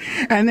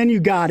 And then you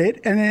got it,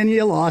 and then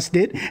you lost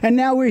it, and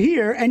now we're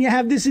here, and you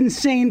have this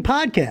insane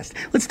podcast.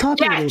 Let's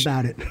talk a little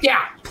about it.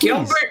 Yeah, please.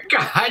 Gilbert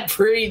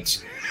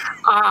Gottfried's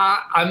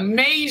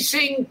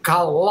amazing,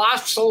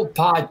 colossal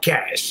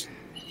podcast.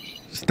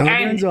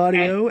 Starburns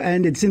Audio,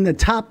 and it's in the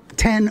top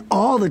 10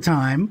 all the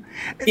time.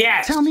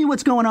 Yes. Tell me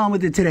what's going on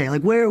with it today.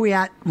 Like, where are we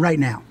at right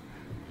now?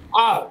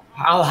 Oh,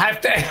 I'll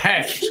have to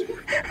ask.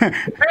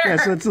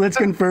 Yes, let's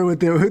confer with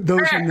those who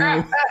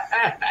know.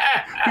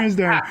 Here's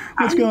Darren.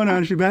 What's going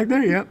on? Is she back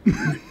there? Yep.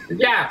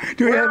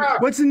 Yeah.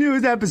 What's the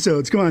newest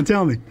episodes? Go on,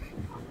 tell me.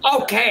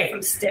 Okay.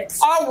 From Styx.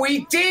 Oh,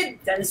 we did.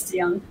 Dennis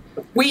DeYoung.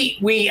 We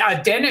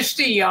Dennis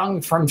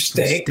DeYoung from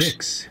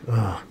Styx.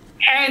 Oh.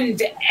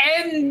 And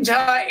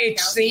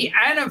it's the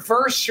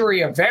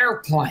anniversary of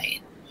Airplane.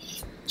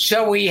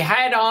 So we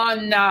had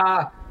on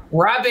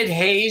Robert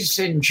Hayes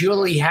and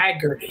Julie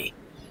Haggerty.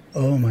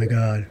 Oh, my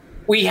God.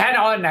 We had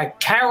on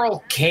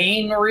Carol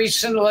Kane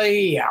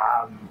recently.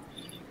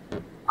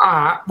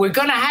 We're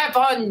going to have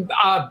on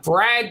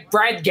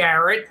Brad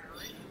Garrett.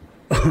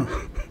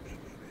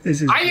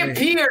 I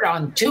appeared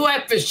on 2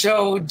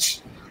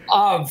 episodes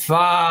of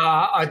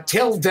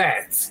Till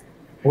Death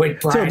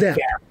with Brad Garrett.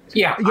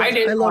 Yeah,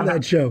 yes, I love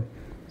that show.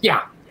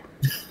 Yeah.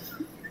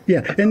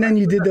 Yeah, and then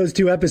you did those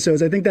 2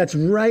 episodes. I think that's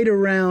right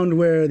around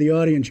where the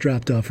audience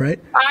dropped off, right?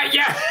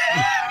 Yeah.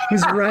 It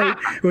was right.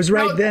 It was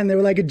right then. They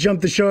were like, it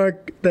jumped the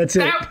shark. That's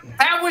it.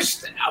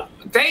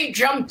 they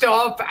jumped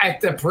off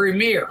at the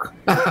premiere.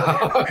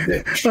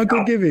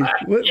 Uncle Gibby,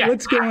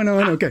 what's going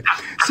on? Okay,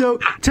 so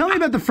tell me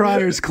about the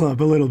Friars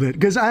Club a little bit,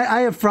 because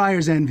I have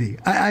Friars envy.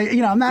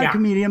 I'm not a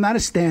comedian. I'm not a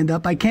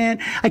stand-up. I can't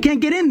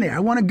get in there. I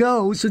want to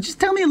go. So just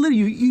tell me a little.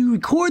 You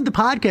record the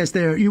podcast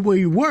there where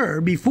you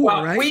were before,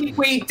 right?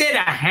 We did a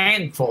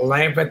handful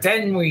there, but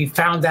then we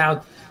found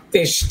out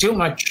there's too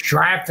much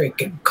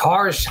traffic and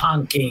cars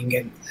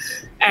honking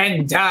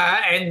and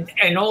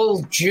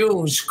old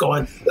Jews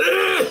going.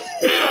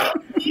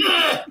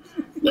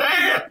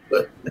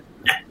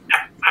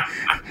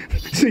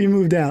 So you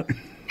moved out.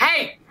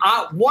 Hey,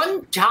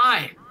 one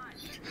time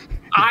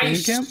I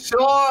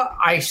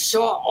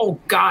saw. Oh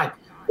God,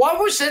 what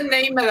was the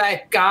name of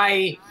that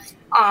guy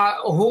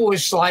who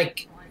was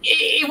like?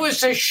 It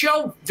was a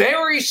show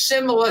very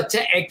similar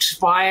to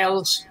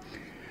X-Files.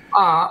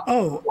 You're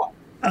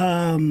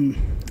talking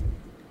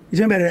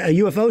about a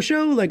UFO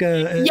show, like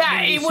a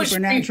it was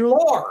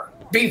supernatural?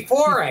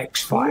 before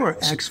X-Files. Before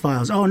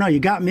X-Files. Oh no, you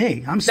got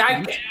me. I'm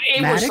stumped.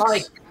 It was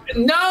like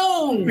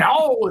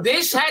no.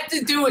 This had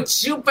to do with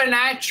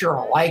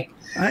supernatural. Like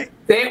God,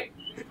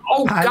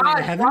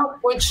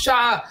 what was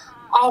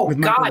with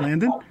Michael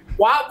Landon?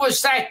 What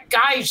was that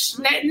guy's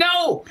name?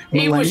 No,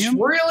 he was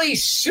really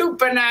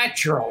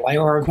supernatural. They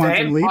were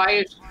Quantum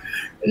vampires.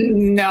 Leap?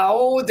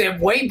 No, they're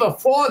way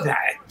before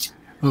that.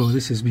 Oh,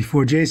 this is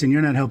before Jason.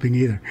 You're not helping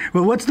either.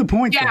 Well, what's the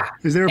point? Yeah,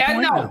 though? Is there a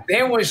point? No,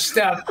 there was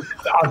a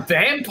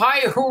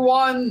vampire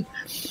one.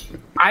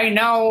 I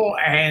know,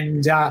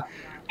 and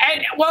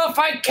well, if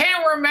I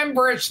can't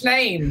remember its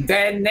name,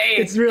 then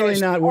it's really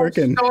not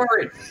working.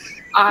 Story.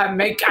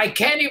 I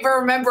can't even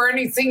remember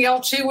anything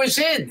else he was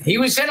in. He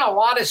was in a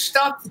lot of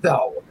stuff,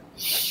 though.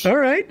 All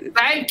right.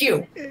 Thank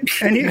you. And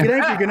thank you.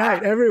 Good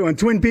night, everyone.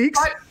 Twin Peaks?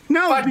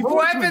 But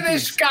whoever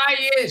this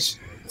guy is,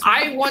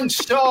 I once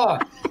saw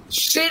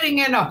sitting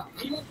in a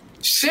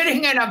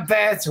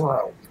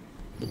bathroom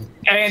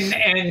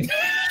and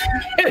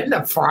in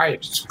the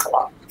Friars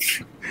Club.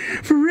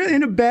 For real?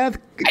 In a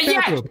bathroom?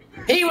 Yes.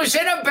 He was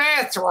in a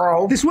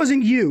bathrobe. This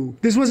wasn't you.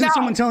 This wasn't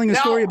someone telling a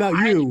story about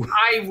you.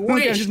 I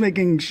wish. Okay, I'm just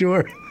making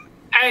sure.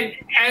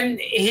 And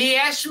he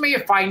asked me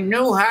if I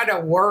knew how to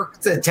work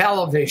the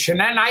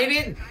television, and I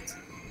didn't.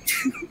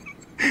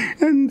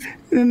 And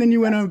then you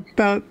went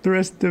about the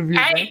rest of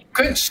your Hey,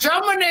 could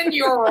someone in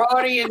your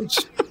audience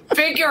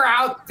figure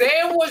out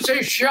there was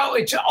a show?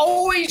 It's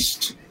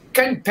always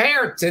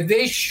compared to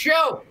this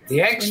show,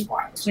 The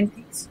X-Files. Twin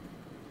Peaks.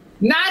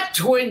 Not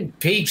Twin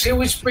Peaks. It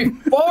was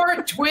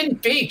before Twin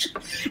Peaks.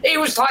 It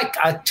was like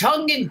a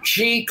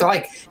tongue-in-cheek,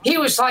 like he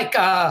was like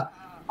a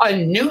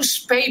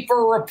newspaper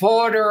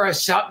reporter or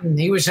something.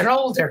 He was an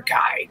older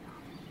guy.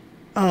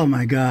 Oh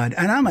my God!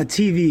 And I'm a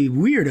TV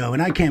weirdo,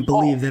 and I can't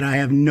believe that I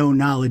have no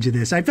knowledge of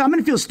this. I'm going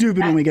to feel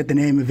stupid when we get the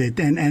name of it,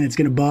 and it's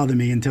going to bother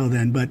me until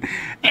then. But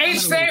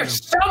is there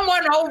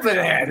someone over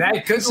there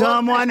that could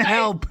someone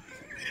help?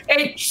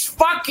 It's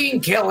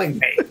fucking killing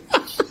me.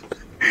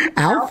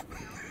 Alf?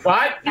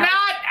 What? Not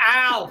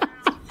Alf.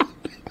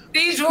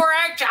 These were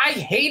actually. I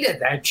hated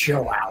that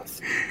show,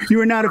 Alf. You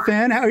were not a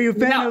fan? Are you a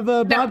fan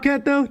of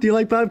Bobcat, though? Do you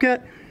like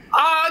Bobcat?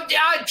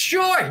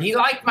 Sure. He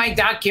liked my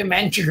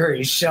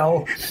documentaries,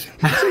 so.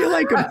 So you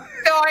like him?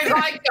 No, I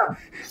like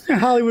them.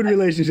 Hollywood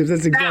relationships.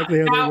 That's exactly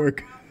how they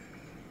work.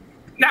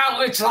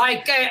 Now, it's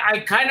like, I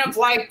kind of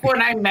like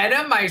when I met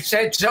him, I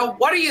said, so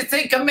what do you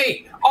think of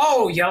me?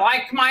 Oh, you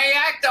like my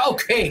act?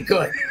 Okay,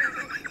 good.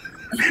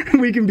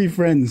 We can be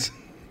friends.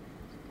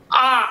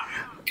 Let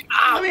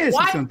me ask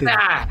you something.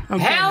 What the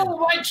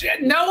hell?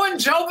 No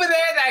one's over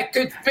there that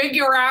could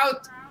figure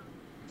out?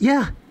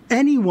 Yeah,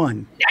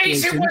 anyone.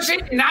 Was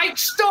it Night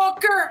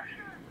Stalker?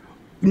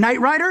 Knight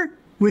Rider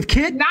with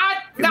Kit? Not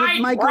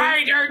Knight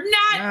Rider.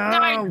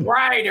 Knight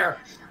Rider.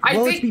 I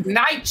think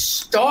Night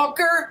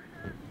Stalker.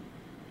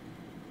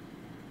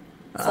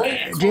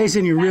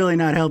 Jason, you're really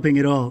not helping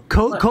at all.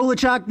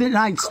 Kolchak the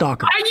Night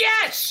Stalker.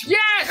 Yes.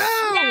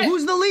 Oh,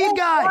 who's the lead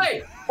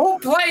guy? Who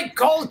played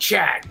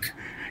Kolchak?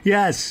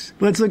 Yes,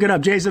 let's look it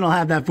up. Jason will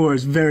have that for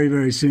us very,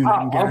 very soon.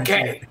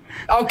 Okay.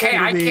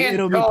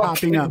 It'll be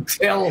popping up.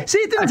 See,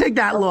 it didn't take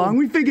that long.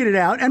 We figured it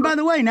out. And by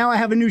the way, now I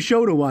have a new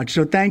show to watch,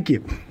 so thank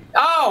you.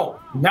 Oh,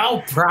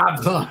 no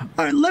problem.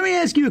 All right, let me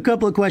ask you a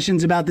couple of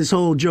questions about this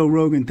whole Joe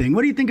Rogan thing.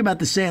 What do you think about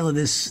the sale of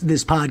this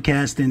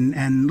podcast?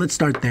 And let's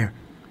start there.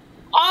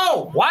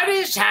 Oh, what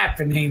is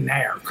happening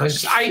there?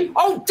 Darren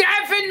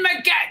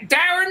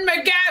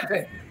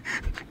McGavin.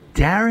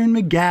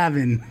 Darren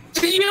McGavin.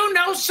 Do you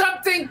know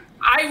something?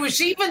 I was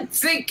even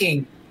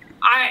thinking,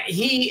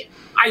 I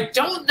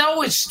don't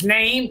know his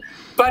name,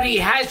 but he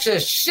has a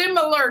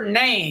similar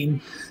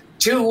name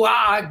to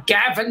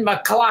Gavin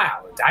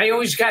MacLeod. I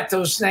always got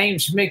those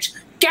names mixed.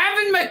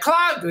 Gavin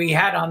MacLeod we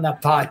had on the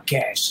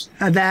podcast.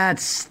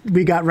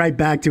 We got right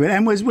back to it.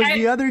 And was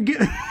the other,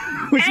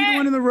 was he the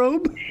one in the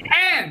robe?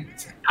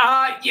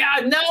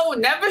 No,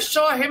 never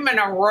saw him in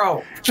a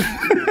robe.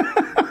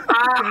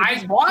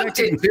 I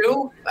wanted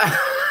to.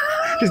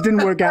 Just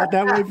didn't work out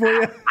that way for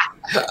you?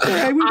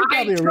 Hey, we could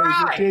probably arrange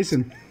it,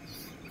 Jason.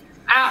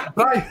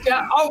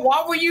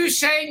 what were you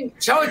saying?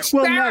 So it's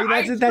Well, no,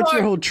 that's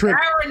your whole trick.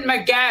 Darren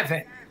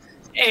McGavin.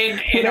 In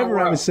Whatever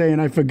I was saying,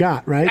 I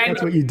forgot, right? And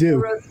that's what you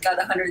do. Got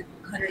 100.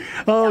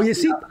 Oh, you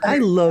see, I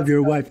love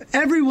your wife.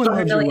 Everyone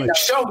loves your wife.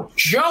 So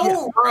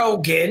Joe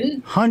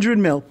Rogan. 100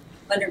 mil.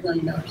 $100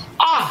 million.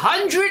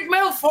 $100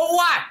 million for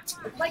what?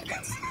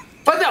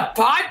 For the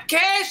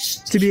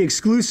podcast? To be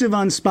exclusive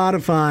on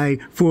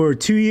Spotify for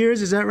 2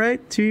 years, is that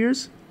right? 2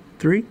 years?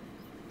 3?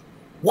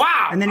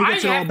 Wow. And then he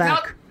gets it all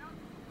back.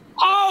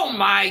 Oh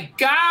my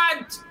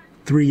God.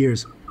 3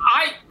 years.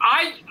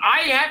 I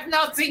have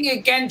nothing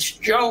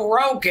against Joe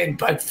Rogan,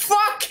 but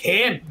fuck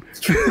him.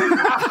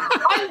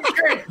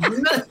 100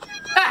 million.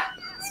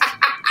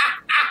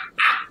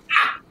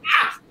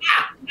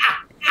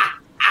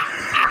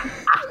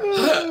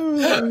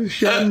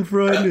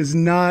 Schadenfreude is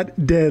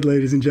not dead,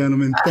 ladies and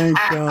gentlemen. Thank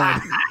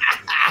God.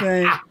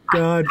 Thank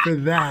God for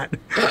that.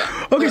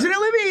 Okay, so now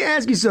let me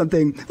ask you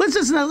something.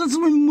 Let's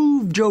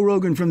remove Joe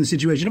Rogan from the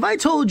situation. If I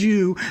told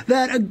you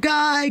that a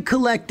guy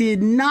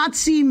collected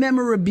Nazi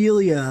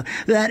memorabilia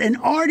that an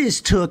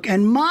artist took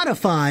and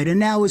modified and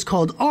now is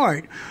called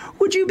art,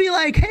 would you be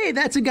like, hey,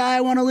 that's a guy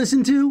I want to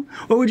listen to?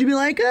 Or would you be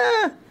like,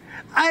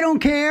 I don't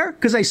care,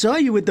 because I saw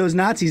you with those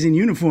Nazis in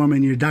uniform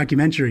in your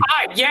documentary.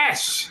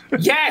 Yes.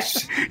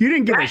 You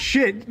didn't give a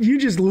shit. You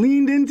just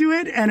leaned into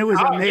it, and it was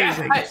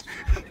amazing.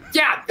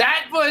 Yeah,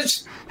 that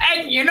was,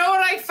 and you know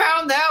what I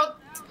found out?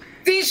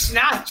 These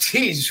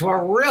Nazis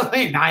were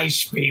really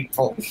nice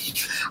people.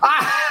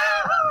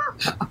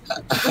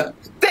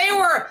 They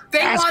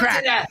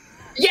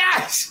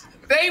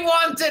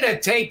wanted to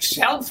take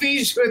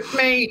selfies with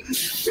me,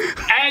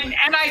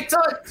 and I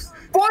thought,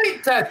 boy,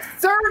 the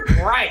Third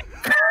Reich,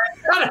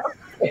 what a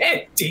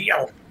big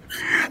deal.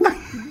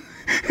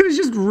 It was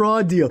just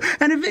raw deal.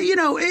 And if you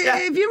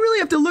really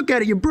have to look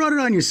at it, you brought it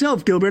on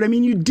yourself, Gilbert. I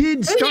mean, you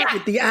did start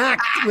with the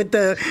act, with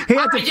the, he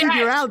had to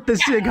figure out the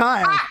Sig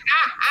Heil.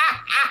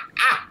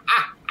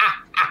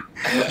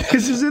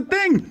 This is a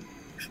thing.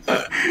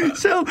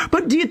 So,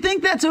 but do you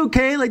think that's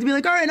okay? Like to be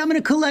like, all right, I'm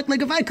going to collect,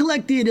 like if I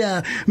collected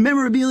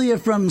memorabilia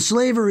from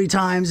slavery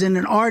times and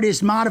an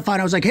artist modified,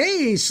 I was like,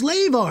 hey,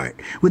 slave art.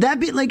 Would that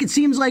be like, it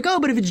seems like, oh,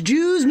 but if it's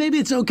Jews, maybe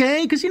it's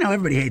okay? Because,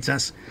 everybody hates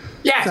us.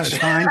 Yes. So it's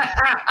fine.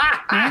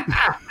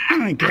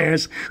 Nobody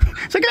cares.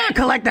 It's like, I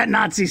collect that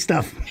Nazi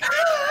stuff.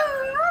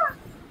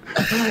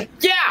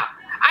 Yeah.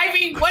 I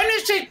mean, when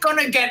is it going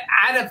to get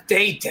out of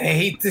date to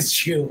hate the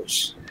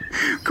Jews?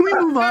 Can we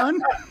move on?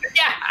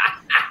 Yeah.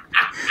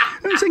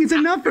 I'm saying it's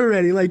enough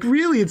already. Like,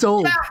 really, it's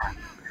old.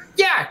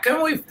 Yeah,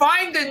 can we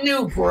find a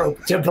new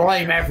group to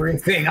blame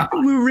everything on?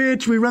 We're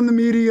rich. We run the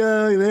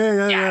media.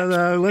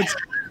 Let's.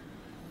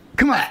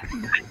 Come on.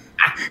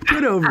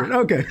 Get over it.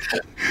 Okay.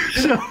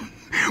 So,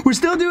 we're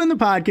still doing the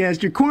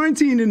podcast. You're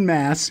quarantined in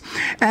Mass.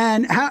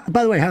 And,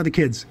 by the way, how are the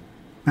kids?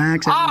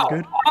 Max, everything's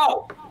good?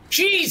 Oh,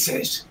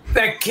 Jesus.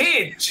 The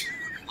kids.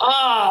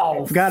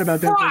 Oh, forgot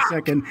about that for a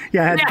second.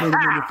 Yeah, I had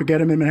to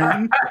forget him in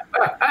Manhattan.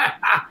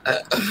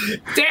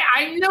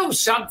 I knew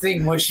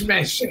something was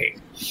missing.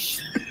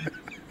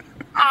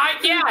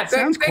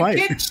 Sounds the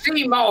kids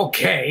seem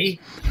okay.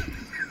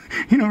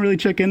 You don't really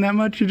check in that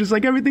much? You're just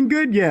like, everything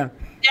good? Yeah.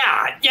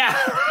 Yeah.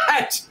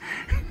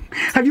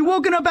 Have you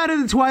woken up out of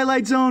the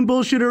Twilight Zone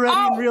bullshit already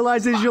and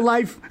realized this is your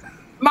life?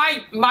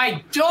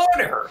 My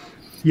daughter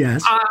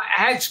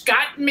has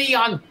gotten me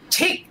on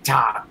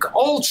TikTok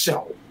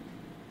also.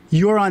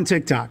 You're on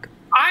TikTok.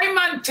 I'm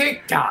on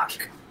TikTok.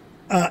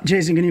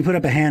 Jason, can you put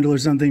up a handle or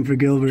something for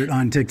Gilbert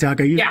on TikTok?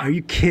 Are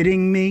you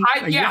kidding me?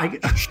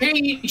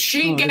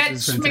 She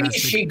gets me.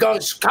 She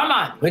goes, "Come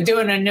on, we're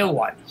doing a new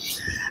one,"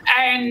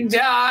 and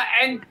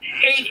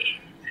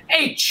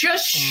it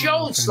just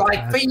shows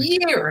like for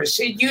years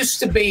it used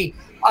to be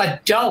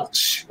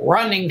adults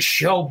running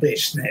show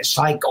business,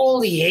 like all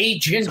the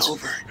agents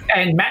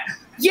and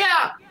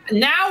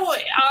now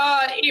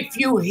if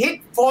you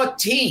hit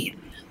 14.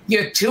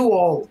 You're too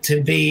old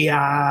to be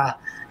to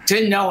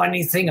know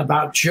anything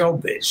about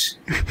showbiz.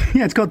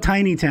 Yeah, it's called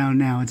Tiny Town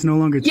now. It's no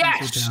longer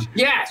Tinseltown.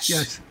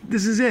 Yes.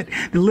 This is it.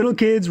 The little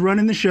kids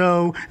running the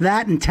show.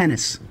 That and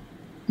tennis.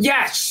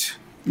 Yes.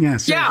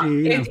 Yes. Yeah.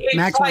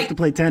 Max wants to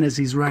play tennis.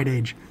 He's right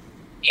age.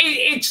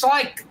 It's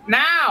like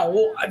now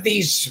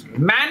these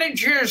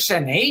managers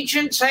and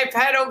agents I've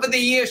had over the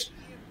years,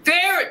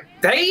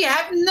 they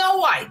have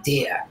no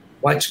idea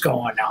what's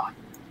going on.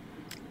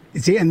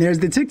 See, and there's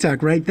the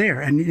TikTok right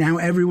there. And now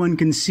everyone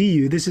can see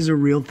you. This is a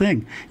real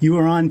thing. You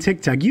are on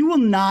TikTok. You will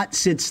not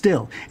sit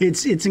still.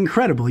 It's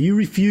incredible. You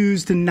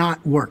refuse to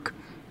not work.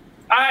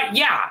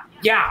 Yeah.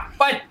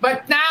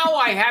 But now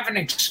I have an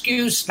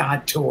excuse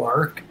not to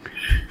work.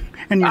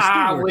 And you're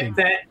still working.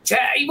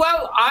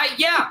 I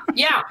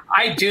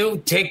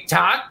do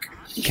TikTok.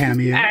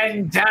 Cameo.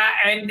 And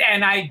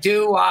I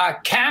do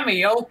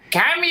Cameo,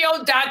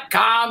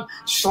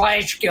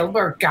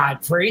 cameo.com/Gilbert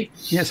Gottfried.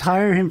 Yes,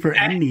 hire him for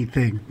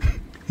anything.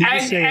 He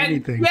can say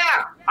anything.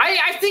 Yeah,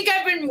 I think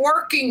I've been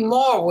working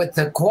more with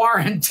the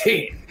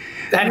quarantine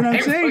than I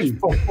was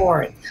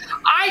before it.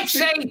 I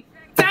say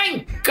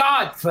thank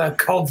God for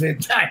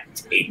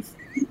COVID-19.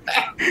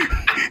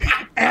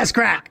 Ass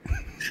crack.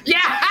 Yeah.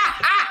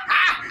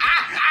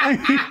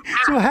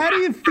 So how do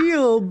you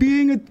feel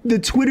being the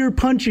Twitter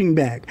punching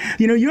bag?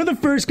 You know, you're the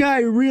first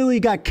guy who really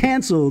got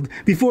canceled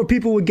before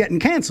people were getting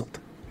canceled.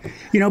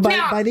 You know,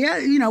 by the,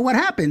 you know, what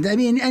happened? I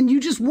mean, and you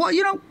just,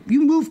 you know,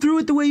 you moved through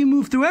it the way you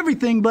moved through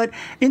everything, but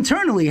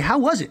internally, how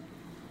was it?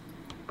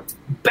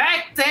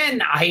 Back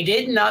then, I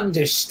didn't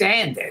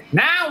understand it.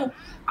 Now,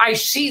 I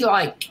see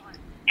like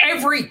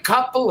every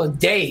couple of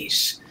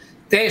days,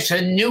 there's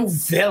a new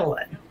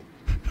villain.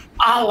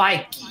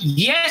 Like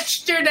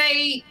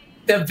yesterday,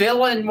 the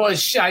villain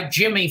was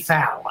Jimmy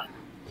Fallon.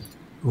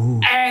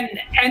 Ooh.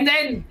 And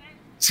then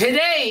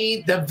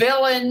today, the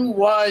villain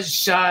was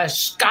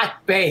Scott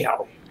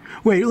Baio.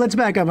 Wait, let's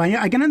back up.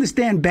 I can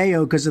understand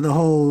Baio because of the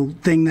whole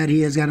thing that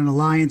he has got an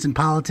alliance in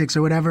politics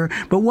or whatever.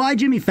 But why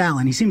Jimmy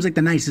Fallon? He seems like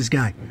the nicest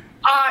guy.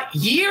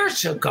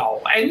 Years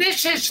ago, and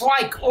this is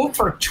like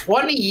over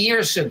 20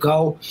 years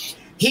ago,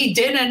 he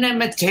did an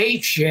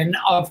imitation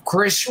of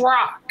Chris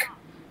Rock.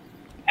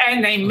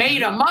 And they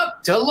made him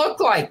up to look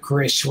like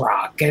Chris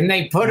Rock. And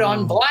they put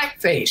on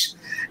blackface.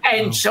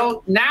 And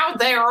so now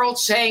they're all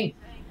saying,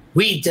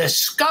 we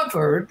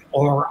discovered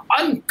or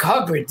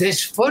uncovered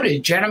this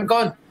footage. And I'm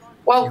going,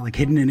 well, like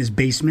hidden in his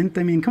basement.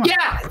 I mean, come on.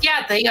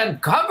 Yeah, they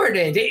uncovered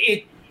it.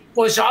 It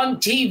was on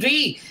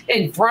TV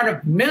in front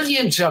of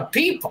millions of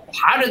people.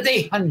 How did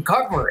they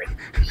uncover it?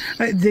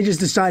 They just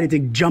decided to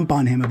jump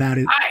on him about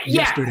it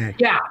yesterday.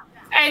 Yeah,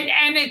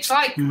 and it's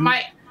like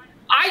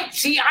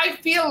I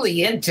feel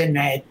the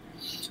internet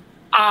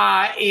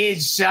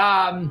is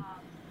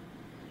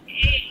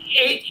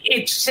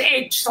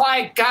it's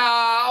like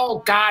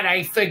oh God,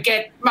 I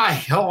forget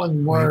my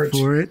own words. Wait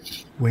for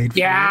it. Wait for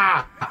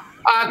it.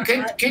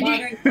 Can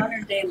you?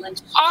 Modern day lynch.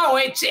 Oh,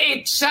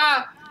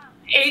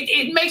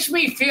 it makes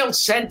me feel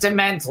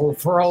sentimental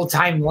for old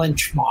time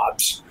lynch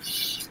mobs.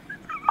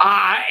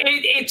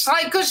 It's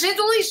like, because at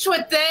least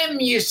with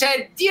them, you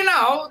said, you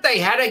know, they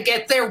had to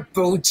get their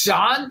boots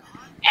on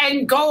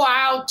and go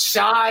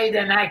outside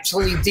and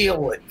actually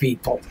deal with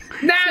people.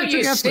 Now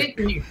you sit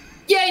in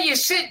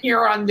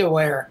your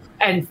underwear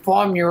and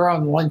form your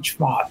own lynch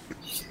mob.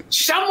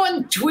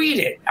 Someone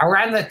tweeted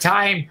around the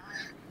time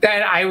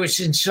that I was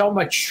in so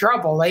much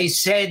trouble. They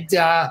said,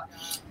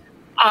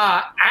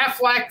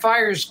 Aflac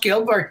fires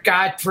Gilbert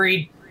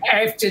Gottfried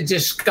after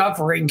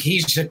discovering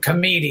he's a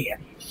comedian.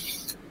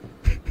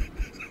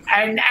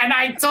 And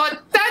I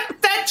thought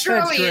that's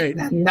really in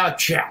a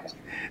nutshell.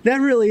 That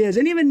really is.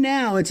 And even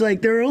now, it's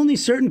like there are only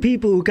certain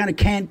people who kind of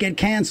can't get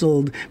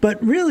canceled. But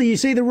really, you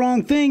say the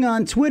wrong thing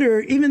on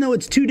Twitter, even though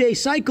it's 2-day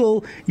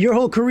cycle, your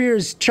whole career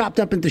is chopped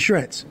up into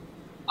shreds.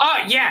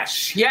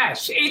 Yes.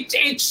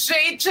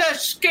 It's a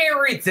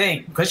scary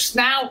thing because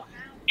now,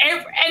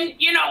 and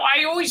you know,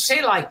 I always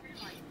say like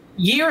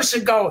years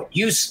ago, it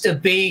used to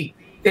be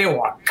there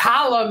were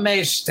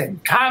columnists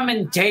and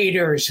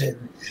commentators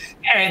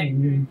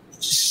and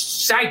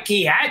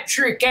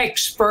psychiatric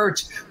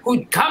experts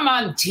who'd come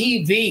on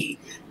TV,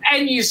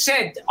 and you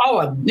said,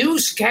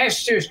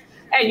 newscasters,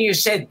 and you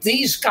said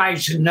these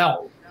guys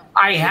know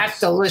I have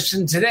to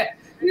listen to that.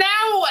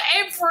 Now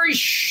every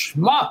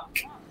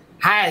schmuck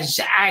has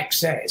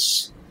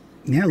access.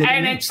 Yeah,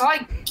 and it's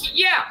like,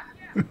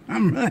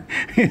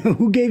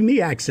 who gave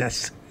me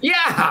access?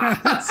 Yeah.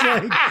 It's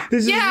like,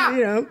 this is, you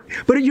know,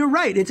 but you're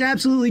right. It's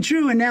absolutely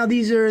true. And now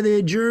these are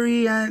the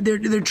jury.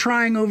 They're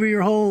trying over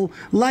your whole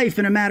life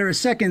in a matter of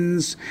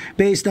seconds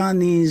based on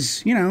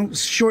these, you know,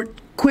 short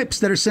quips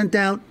that are sent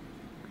out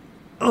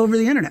over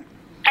the internet.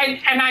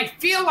 And I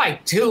feel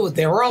like, too,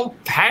 they're all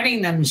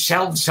patting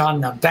themselves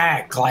on the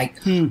back like,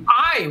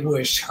 I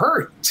was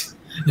hurt.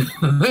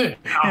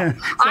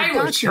 I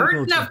was hurt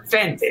and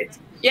offended.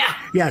 Yeah.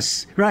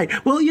 Yes. Right.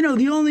 Well, you know,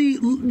 the only,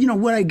 you know,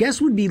 what I guess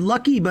would be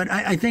lucky, but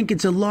I think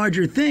it's a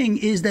larger thing,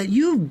 is that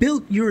you've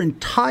built your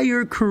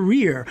entire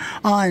career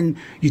on,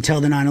 you tell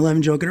the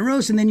 9/11 joke in a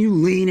roast, and then you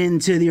lean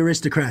into the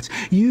aristocrats.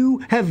 You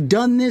have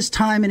done this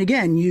time and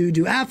again. You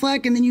do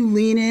Aflac, and then you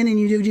lean in and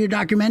you do your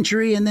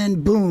documentary, and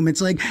then boom,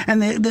 it's like,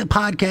 and the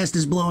podcast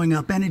is blowing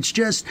up. And it's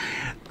just,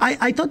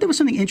 I thought there was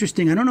something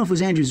interesting. I don't know if it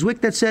was Andrew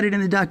Zwick that said it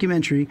in the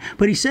documentary,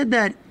 but he said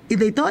that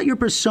they thought your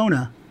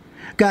persona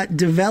got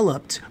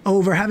developed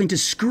over having to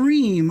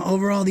scream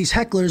over all these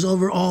hecklers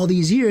over all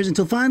these years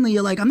until finally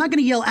you're like, I'm not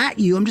going to yell at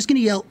you, I'm just going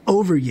to yell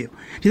over you. Do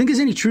you think there's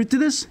any truth to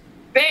this?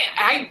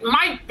 I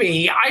might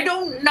be. I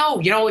don't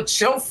know. You know, it's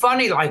so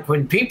funny, like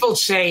when people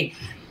say,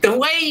 the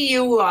way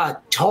you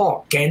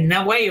talk and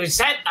the way, is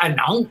that an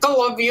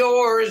uncle of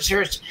yours?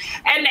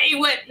 And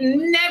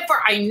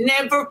I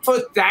never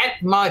put that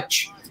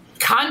much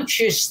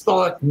conscious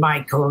thought in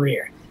my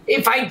career.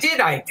 If I did,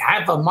 I'd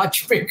have a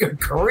much bigger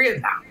career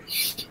now.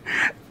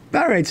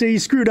 All right, so you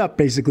screwed up,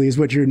 basically, is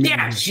what you're admitting.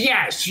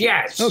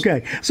 Yes.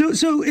 Okay,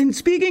 so in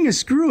speaking of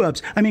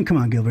screw-ups, I mean, come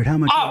on, Gilbert, how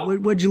much,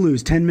 what'd you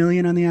lose, $10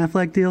 million on the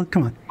Aflac deal?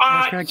 Come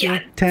on.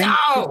 10,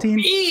 15,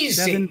 easy.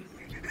 7?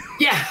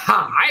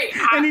 Yeah.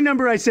 Any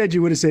number I said,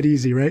 you would have said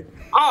easy, right?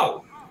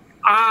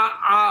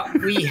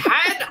 We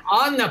had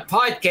on the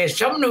podcast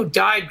someone who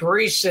died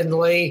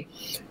recently,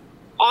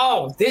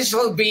 Oh, this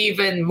will be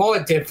even more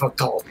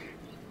difficult.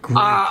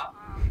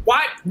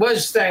 What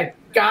was that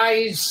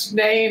guy's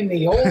name?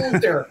 The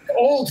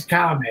old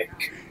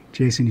comic.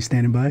 Jason, you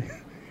standing by?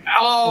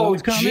 Oh,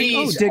 Old comic?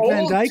 geez. Oh, Dick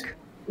Van Dyke?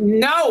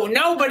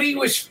 No, but he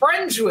was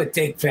friends with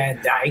Dick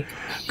Van Dyke.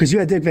 Because you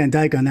had Dick Van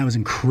Dyke on, that was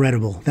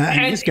incredible.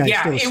 This guy's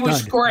still a stud. It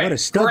was great. What a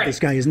stud great. this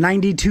guy is.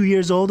 92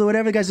 years old or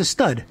whatever. The guy's a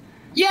stud.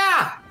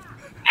 Yeah.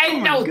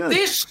 And no, good.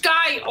 this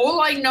guy,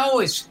 all I know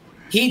is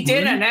he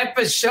did an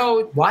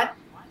episode. What?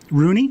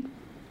 Rooney?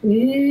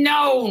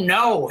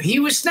 No. He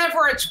was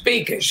never as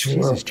big as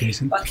Jesus, Rooney.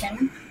 Jason. Fuck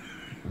him.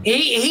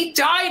 He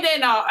died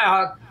in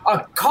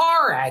a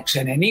car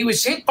accident. He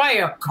was hit by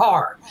a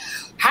car.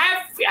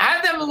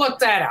 Have them look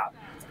that up.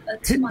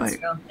 2 months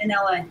ago in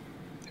LA.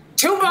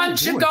 2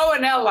 months boy. ago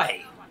in LA.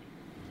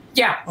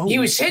 Yeah, Oh, he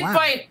was hit wow.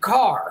 by a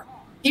car.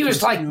 He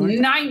was like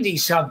 90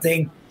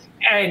 something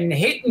and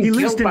hit and He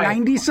killed lives to by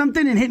 90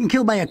 something and hit and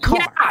killed by a car.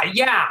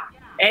 Yeah.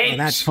 Oh,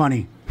 that's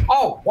funny.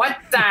 Oh, what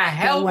the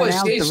hell went was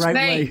out the his right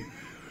name? way.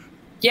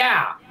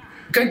 Yeah.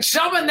 Could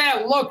someone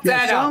that look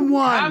Yeah, that up?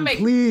 someone,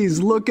 please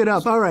look it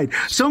up. All right,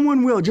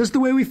 someone will. Just the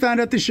way we found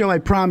out the show, I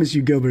promise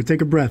you, Gilbert.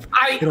 Take a breath.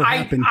 It'll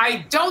happen.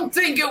 I don't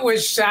think it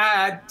was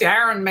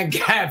Darren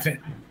McGavin.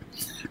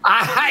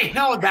 I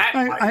know that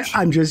much.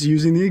 I'm just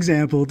using the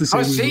example to say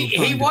we see, will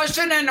find he it.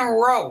 wasn't in a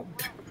robe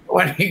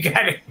when he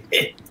got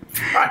hit.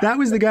 That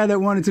was the guy that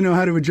wanted to know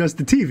how to adjust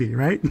the TV,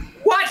 right?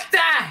 What the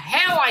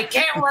hell? I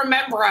can't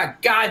remember a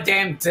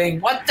goddamn thing.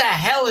 What the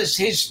hell is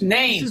his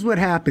name? This is what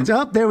happens.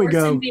 Oh, there we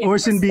go.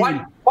 Orson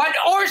Bean. What?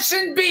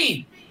 Orson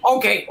Bean.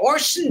 Okay,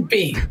 Orson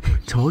Bean.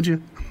 Told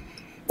you.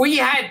 We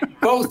had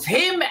both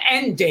him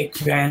and Dick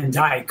Van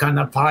Dyke on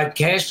the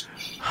podcast,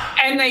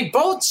 and they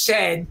both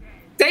said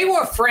they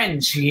were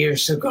friends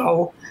years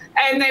ago,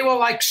 and they were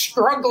like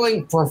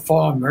struggling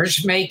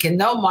performers making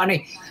no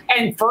money.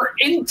 And for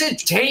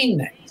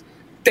entertainment,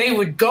 they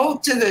would go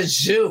to the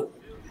zoo,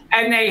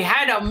 and they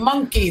had a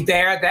monkey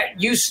there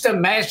that used to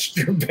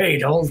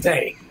masturbate all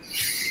day.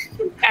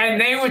 And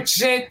they would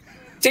sit,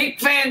 Dick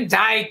Van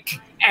Dyke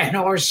and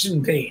Orson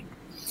Bean,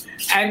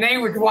 and they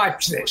would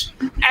watch this.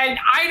 And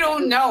I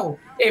don't know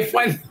if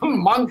when the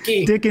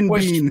monkey Dick and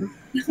was Bean.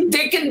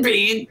 Dick and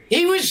Bean,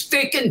 he was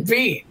Dick and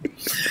Bean,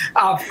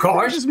 of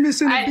course. Just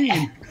missing a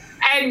bean.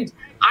 And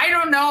I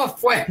don't know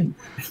if when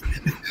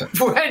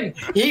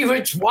he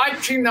was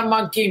watching the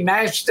monkey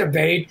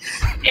masturbate,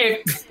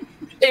 if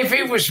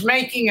it was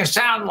making a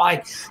sound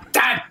like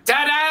da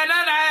da da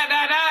da da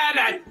da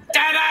da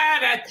da da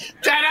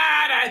da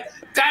da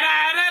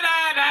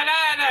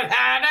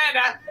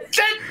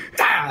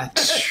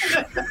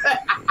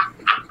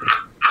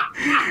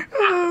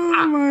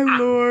Oh, my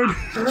Lord.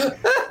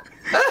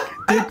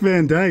 Dick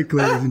Van Dyke,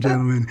 ladies and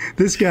gentlemen.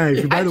 This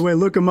guy, by the way,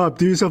 look him up.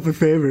 Do yourself a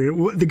favor.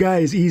 The guy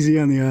is easy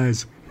on the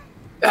eyes.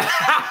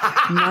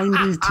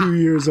 92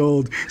 years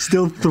old,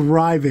 still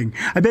thriving.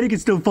 I bet he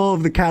could still fall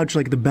off the couch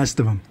like the best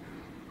of them.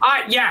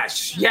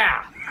 Yes,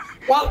 yeah.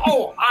 Well,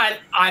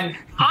 on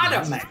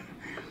Ottoman.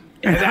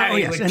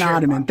 Yes, an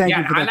ottoman. Thank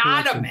you for that an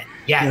correction. ottoman.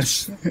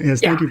 Yes.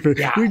 Thank you for.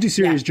 We do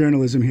serious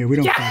journalism here. We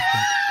don't Yeah. fact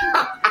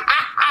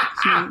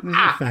check. There's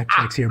no fact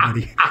checks here,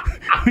 buddy.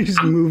 We're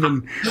just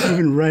moving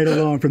right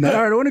along from that.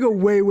 All right, I want to go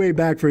way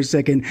back for a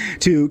second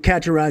to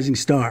Catch a Rising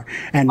Star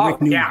and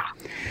Rick Newman. Yeah.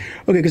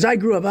 Okay, because I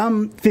grew up,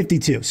 I'm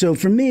 52. So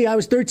for me, I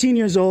was 13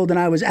 years old and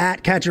I was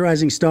at Catch a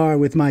Rising Star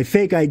with my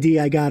fake ID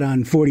I got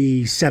on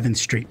 47th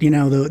Street. You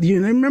know,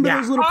 you remember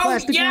those little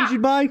plastic ones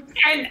you'd buy?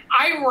 And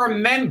I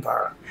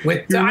remember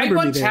I me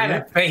once there, had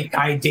right? a fake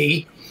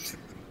ID.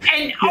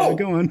 And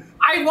go on.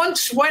 I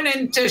once went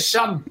into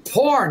some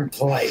porn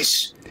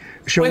place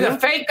Show with up? a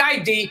fake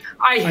ID.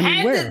 I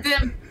handed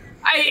them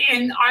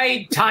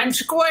Times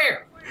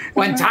Square.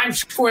 When Times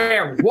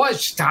Square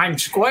was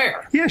Times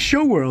Square. Yeah,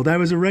 Show World. I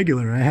was a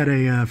regular. I had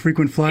a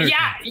frequent flyer.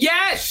 Yeah,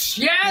 yes.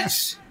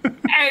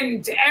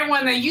 and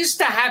when they used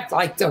to have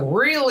like the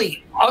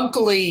really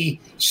ugly,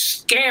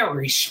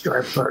 scary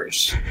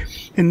strippers.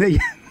 And they...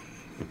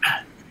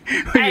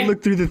 you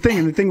look through the thing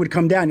and the thing would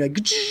come down. You're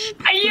like,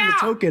 yeah, the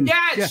token.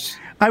 yes.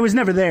 Yeah. I was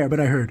never there, but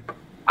I heard.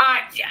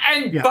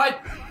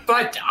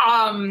 But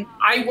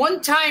I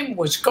one time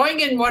was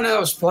going in one of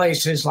those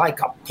places like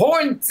a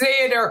porn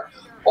theater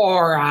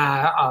or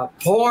a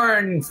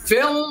porn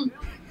film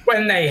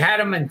when they had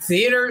them in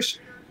theaters.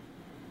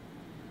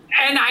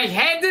 And I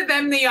handed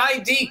them the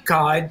ID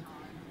card.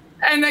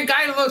 And the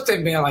guy looked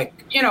at me like,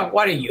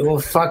 what are you, a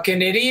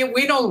fucking idiot?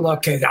 We don't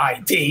look at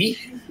ID.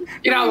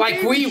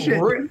 Like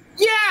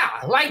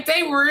like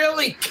they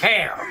really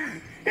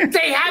care.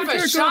 They have a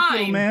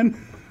sign.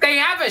 Man. They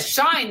have a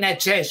sign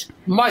that says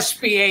must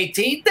be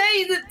 18.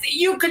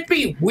 You could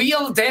be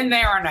wheeled in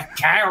there in a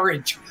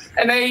carriage.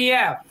 And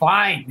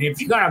fine, if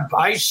you're going to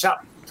buy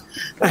something.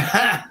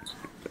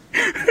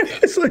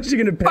 As long as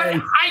you're going to pay.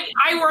 But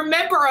I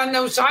remember on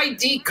those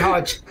ID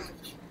cards,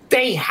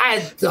 they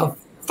had the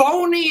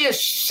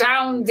phoniest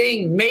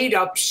sounding made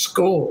up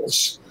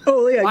schools.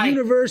 Oh, yeah, like,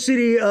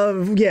 University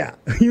of,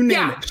 you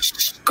name it.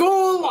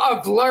 School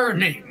of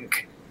Learning.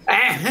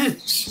 And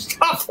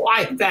stuff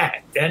like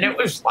that. And it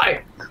was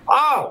like,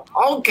 oh,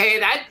 okay,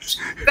 that's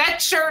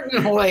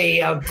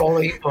certainly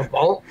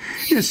believable.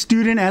 A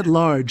student at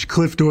large,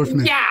 Cliff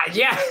Dorfman.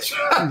 Yeah.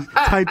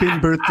 Type in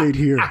birth date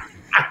here.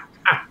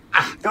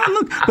 Oh,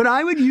 look, but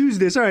I would use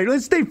this. All right,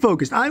 let's stay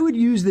focused. I would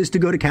use this to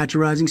go to Catch a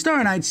Rising Star,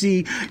 and I'd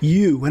see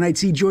you, and I'd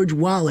see George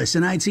Wallace,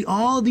 and I'd see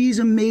all these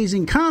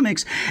amazing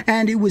comics,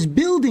 and it was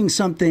building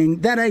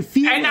something that I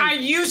feel. And I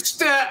used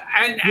to,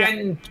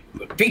 and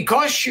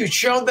because you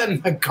showed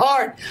them the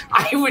card,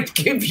 I would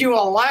give you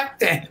a lap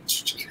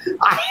dance.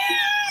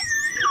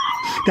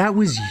 That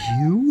was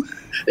you?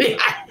 Yeah.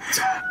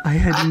 I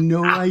had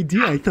no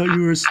idea. I thought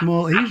you were a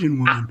small Asian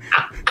woman.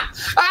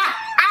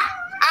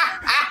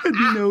 I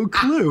had no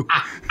clue.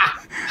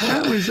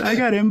 I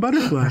got M.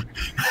 Butterfly.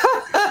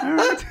 All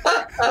right.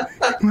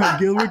 Well,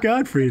 Gilbert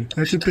Gottfried.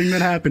 That's a thing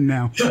that happened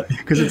now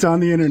because it's on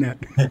the internet.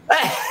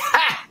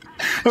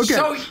 Okay.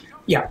 So,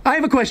 yeah. I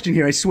have a question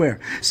here, I swear.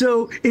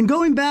 So, in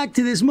going back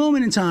to this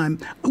moment in time,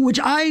 which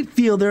I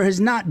feel there has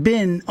not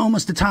been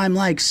almost a time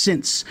like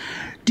since,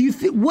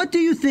 what do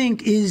you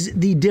think is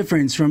the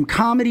difference from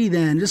comedy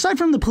then, aside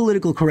from the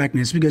political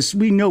correctness, because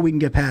we know we can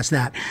get past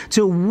that,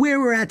 to where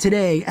we're at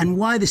today and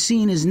why the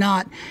scene is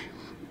not,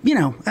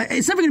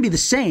 it's never going to be the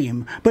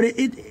same, but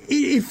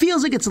it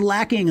feels like it's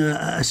lacking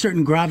a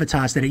certain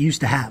gravitas that it used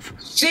to have.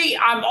 See,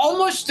 I'm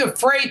almost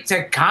afraid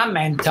to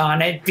comment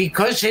on it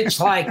because it's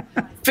like,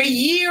 for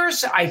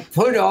years I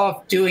put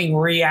off doing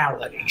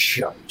reality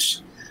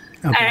shows.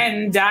 Okay.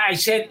 And I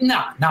said,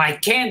 no, I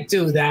can't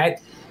do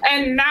that.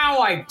 And now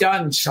I've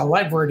done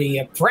Celebrity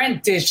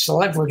Apprentice,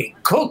 Celebrity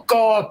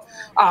Cook-Off,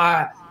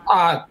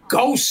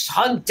 ghost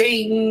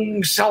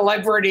hunting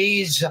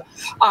celebrities,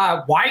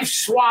 wife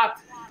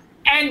swap.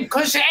 And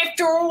because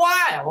after a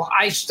while,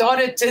 I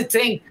started to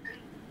think,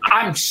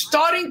 I'm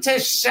starting to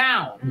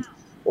sound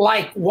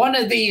like one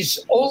of these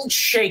old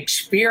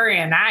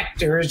Shakespearean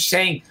actors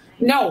saying,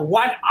 no,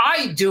 what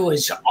I do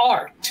is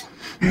art.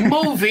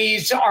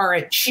 Movies are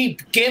a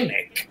cheap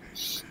gimmick.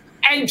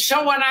 And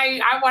so when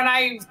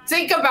I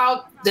think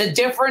about the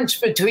difference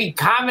between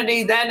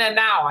comedy then and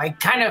now, I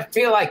kind of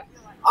feel like,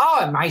 oh,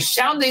 am I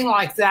sounding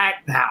like that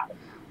now?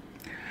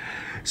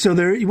 So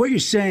what you're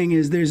saying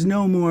is there's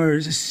no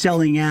more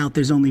selling out,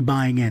 there's only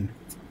buying in.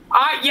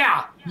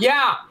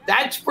 Yeah,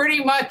 that's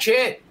pretty much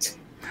it.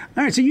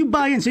 All right, so you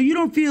buy in, so you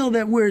don't feel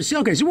that we're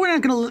okay. So we're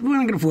not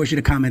gonna force you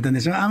to comment on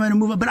this. I'm gonna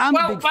move on, but I'm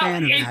a big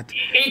fan of that.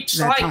 It's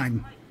that like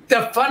time.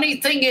 The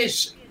funny thing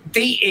is,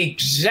 the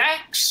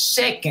exact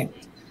second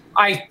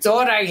I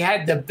thought I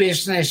had the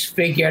business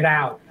figured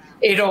out,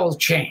 it all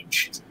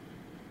changed.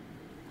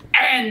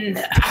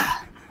 And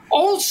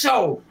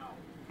also,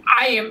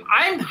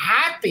 I'm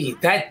happy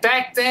that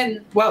back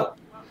then, well,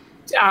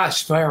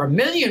 for a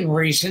million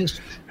reasons,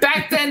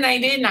 back then they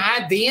didn't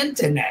have the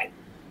internet.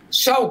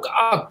 So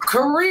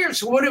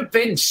careers would have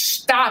been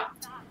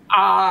stopped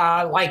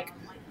like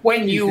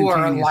when you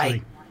were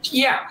like,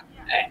 yeah.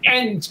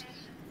 And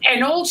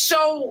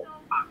also,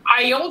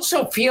 I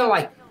also feel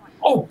like,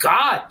 oh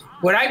God,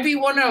 would I be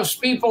one of those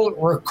people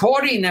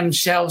recording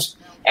themselves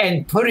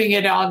and putting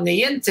it on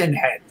the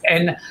internet?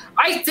 And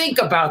I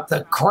think about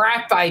the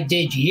crap I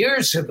did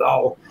years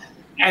ago,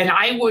 and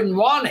I wouldn't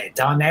want it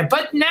on there.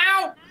 But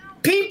now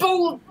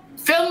people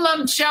film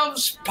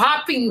themselves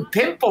popping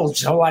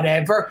pimples or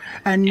whatever.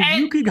 And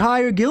you could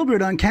hire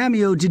Gilbert on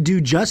Cameo to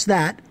do just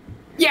that.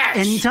 Yes.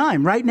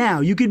 Anytime, right now.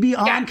 You could be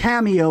on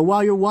Cameo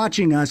while you're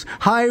watching us,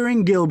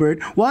 hiring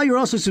Gilbert, while you're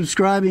also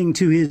subscribing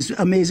to his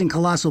amazing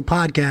Colossal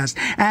podcast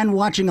and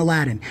watching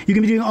Aladdin. You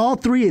can be doing all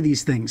three of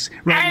these things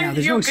right now.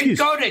 There's no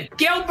excuse. And you can go to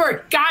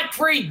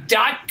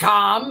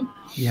GilbertGottfried.com.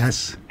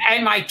 Yes.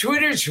 And my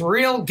Twitter's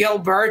Real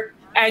Gilbert.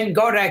 And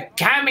go to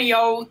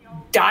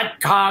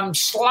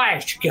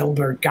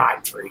Cameo.com/Gilbert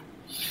Gottfried.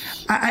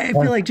 I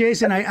feel like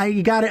Jason,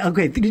 you got it.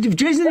 Okay, if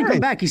Jason didn't come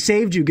back, he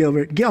saved you,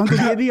 Gilbert. Uncle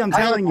Gibby, I'm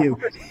telling you,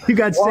 you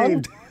got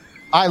saved.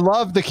 I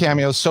love the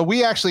cameos. So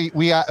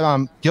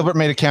Gilbert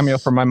made a cameo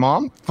for my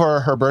mom for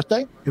her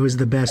birthday. It was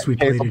the best we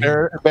played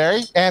it.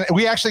 Barry, and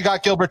we actually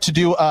got Gilbert to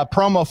do a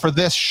promo for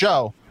this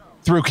show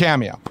through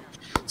Cameo.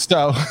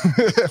 So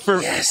for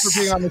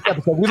being on this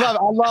episode, I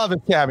love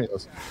his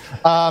cameos.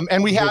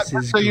 And we had,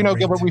 so you know,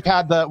 Gilbert, we've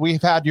had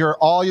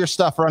all your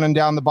stuff running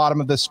down the bottom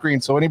of the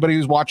screen. So anybody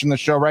who's watching the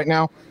show right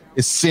now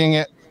is seeing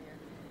it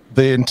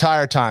the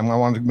entire time. I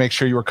wanted to make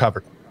sure you were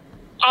covered.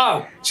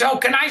 Oh, so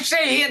can I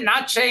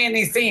not say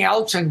anything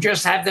else and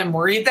just have them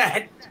read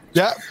that?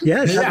 Yeah.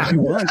 Yes, if you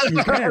want,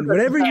 you can.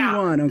 Whatever you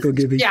want, Uncle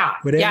Gibby. Yeah.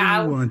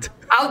 Whatever you want.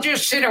 I'll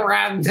just sit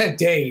around the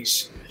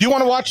days. Do you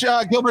want to watch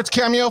Gilbert's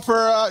cameo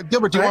for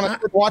Gilbert? Do you want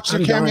to watch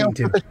the cameo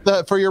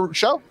for your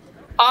show?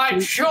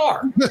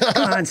 Sure.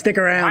 Come on, stick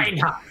around. Why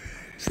not?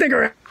 Stick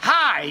around.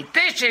 Hi,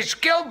 this is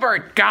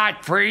Gilbert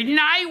Gottfried, and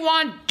I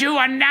want to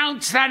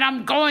announce that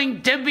I'm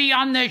going to be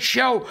on the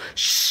show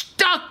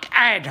Stuck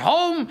at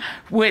Home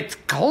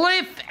with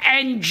Cliff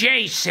and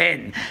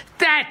Jason.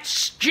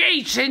 That's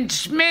Jason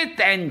Smith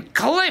and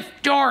Cliff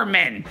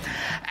Dorman.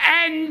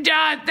 And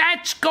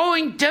that's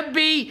going to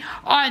be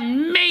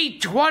on May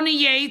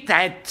 28th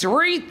at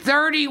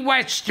 3:30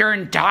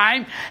 Western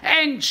Time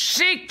and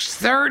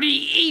 6:30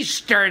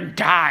 Eastern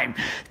Time.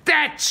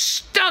 That's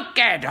Stuck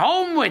at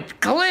Home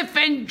with Cliff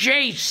and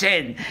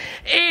Jason.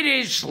 It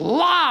is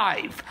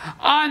live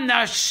on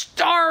the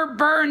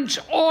Starburns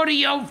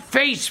Audio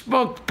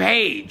Facebook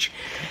page.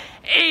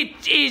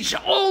 It is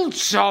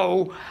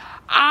also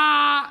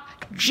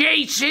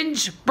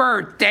Jason's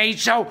birthday,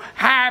 so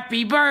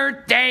happy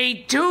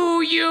birthday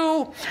to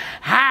you.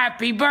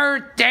 Happy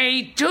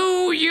birthday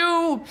to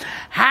you.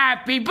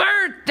 Happy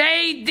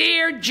birthday,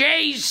 dear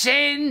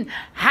Jason.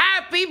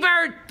 Happy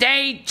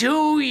birthday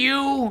to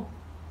you.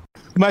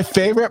 My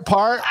favorite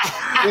part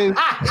is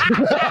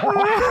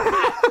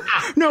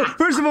No,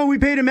 first of all, we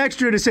paid him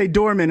extra to say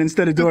Dorman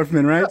instead of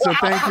Dorfman, right? So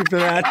thank you for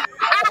that.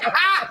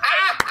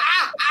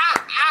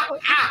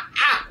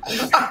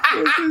 This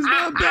is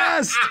the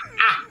best.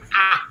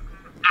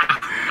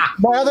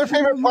 my other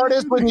favorite part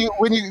is when you're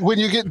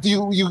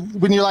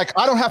like,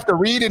 I don't have to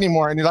read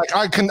anymore, and you're like,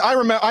 I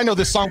know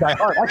this song by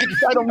heart. I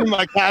don't need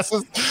my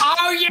glasses.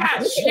 Oh,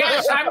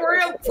 yes, I'm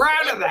real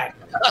proud of that.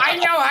 I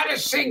know how to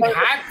sing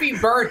Happy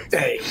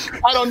Birthday.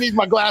 I don't need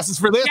my glasses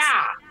for this.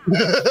 Yeah.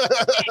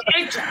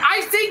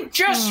 I think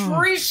just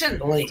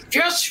recently,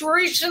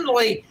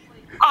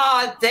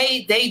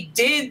 they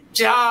did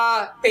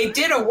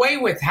away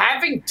with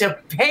having to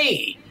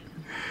pay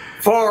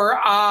for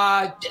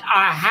a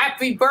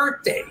happy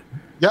birthday.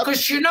 Yep.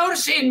 Because you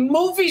notice in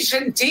movies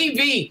and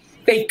TV,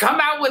 they come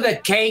out with a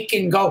cake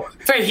and go,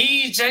 "For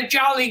he's a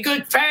jolly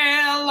good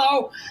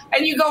fellow,"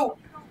 and you go,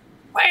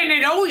 and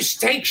it always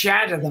takes you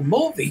out of the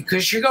movie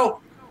because you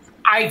go,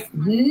 I've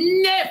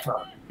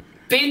never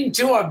been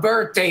to a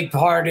birthday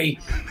party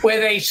where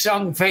they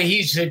sung "For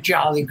he's a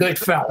jolly good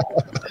fellow."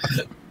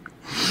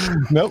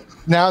 Nope.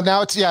 Now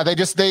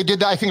it's they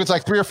did. I think it's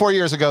like 3 or 4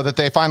 years ago that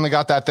they finally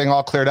got that thing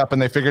all cleared up, and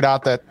they figured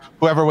out that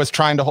whoever was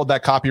trying to hold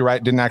that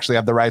copyright didn't actually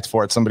have the rights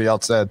for it. Somebody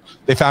else said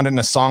they found it in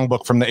a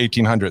songbook from the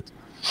 1800s.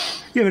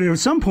 Yeah, but at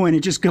some point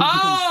it just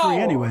becomes free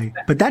anyway.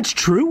 But that's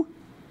true?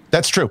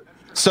 That's true.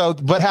 So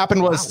what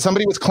happened was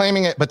somebody was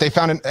claiming it, but they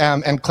found it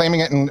and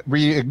claiming it and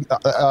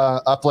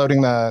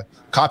uploading the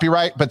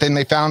copyright. But then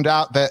they found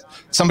out that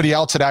somebody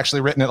else had actually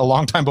written it a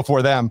long time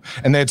before them,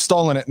 and they had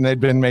stolen it, and they'd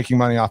been making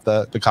money off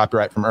the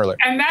copyright from earlier.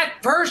 And that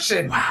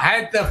person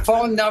had the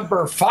phone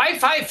number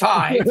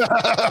 555.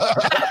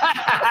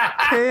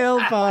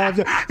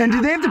 KL5. And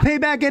did they have to pay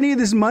back any of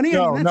this money?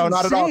 No, I mean, that's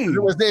not at all. insane.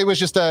 It was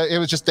just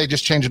they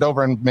just changed it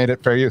over and made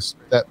it fair use.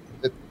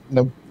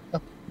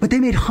 But they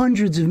made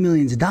hundreds of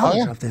millions of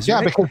dollars off this. Yeah,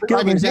 right? because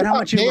Gilbert, is that how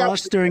much you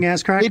lost during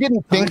Ass Crack? They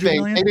didn't think they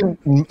didn't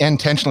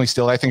intentionally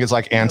steal. I think it's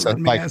like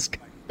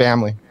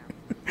family.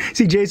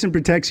 See, Jason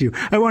protects you.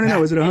 I want to know,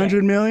 was it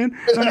 100 million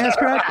on Ass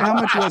Crack? How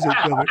much was it,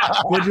 Gilbert?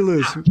 What'd you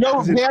lose?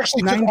 No, they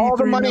actually took all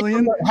the money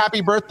from the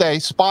Happy Birthday.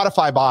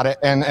 Spotify bought it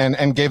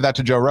and gave that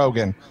to Joe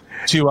Rogan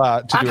to do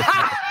it.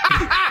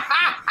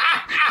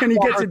 And he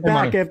gets it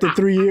back after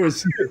 3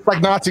 years. It's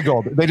like Nazi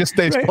gold. They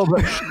stole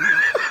it.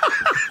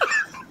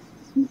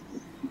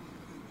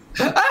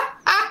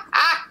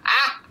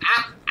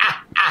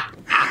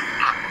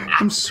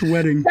 I'm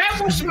sweating. That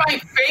was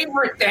my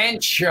favorite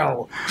dance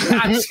show,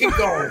 Nazi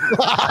Gold.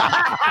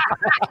 I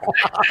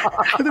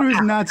thought it was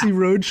Nazi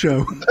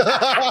Roadshow.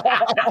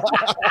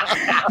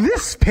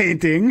 This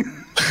painting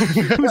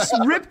was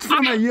ripped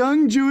from a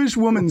young Jewish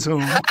woman's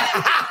home.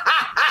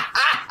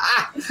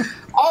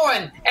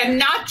 Oh, and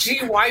Nazi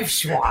wife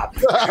swap.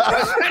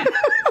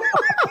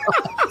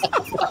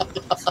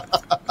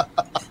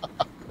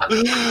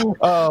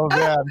 Oh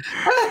man,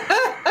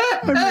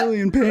 I'm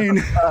really in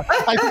pain.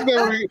 I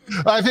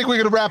think we're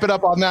gonna wrap it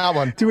up on that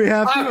one. Do we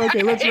have to?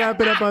 Okay, let's wrap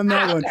it up on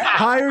that one.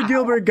 Hire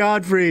Gilbert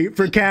Godfrey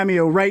for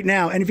Cameo right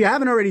now, and if you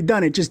haven't already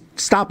done it, just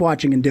stop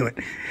watching and do it.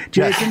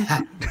 Jason.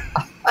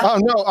 Oh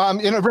no!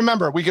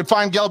 Remember, we could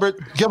find Gilbert.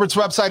 Gilbert's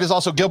website is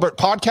also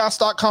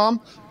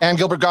gilbertpodcast.com and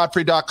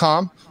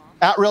gilbertgodfrey.com.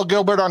 At Real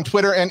Gilbert on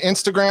Twitter and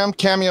Instagram.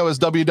 Cameo is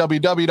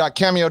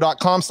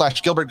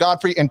www.cameo.com/Gilbert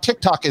Godfrey, and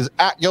TikTok is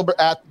at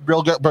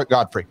Real Gilbert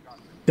Godfrey.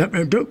 What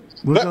was the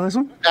last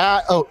one?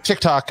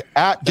 TikTok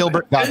at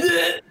Gilbert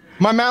Godfrey.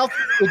 My mouth,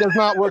 it does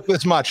not work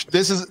this much.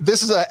 This is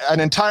an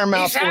entire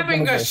mouth. He's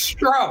having a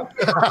stroke.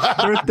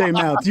 Birthday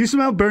mouth. Do you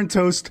smell burnt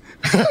toast?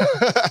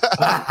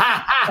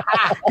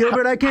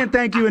 Gilbert, I can't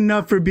thank you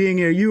enough for being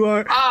here. You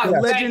are a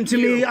legend to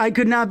me. I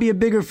could not be a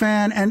bigger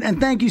fan. And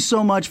thank you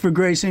so much for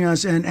gracing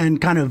us and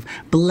kind of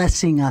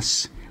blessing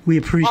us. We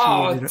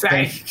appreciate it.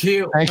 Thank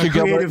you. Thank you,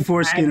 Gilbert. Creative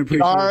foreskin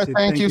appreciates it.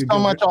 Thank you so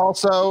much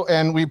also,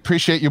 and we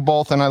appreciate you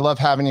both, and I love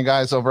having you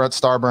guys over at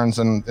Starburns,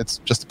 and it's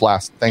just a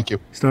blast. Thank you.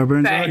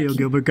 Starburns Audio,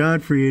 Gilbert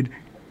Gottfried.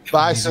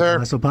 Bye, sir.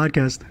 Hustle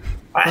Podcast.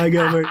 Bye,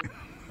 Gilbert.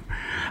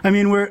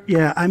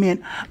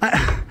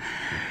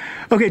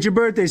 Okay, it's your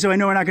birthday, so I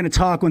know we're not going to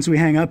talk once we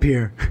hang up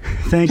here.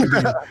 Thank you,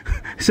 Dan.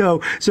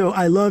 So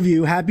I love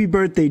you. Happy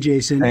birthday,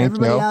 Jason. Thank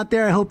Everybody you. out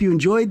there, I hope you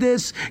enjoyed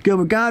this.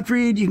 Gilbert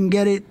Gottfried, you can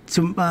get it,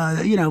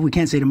 we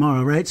can't say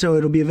tomorrow, right? So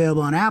it'll be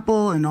available on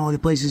Apple and all the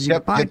places you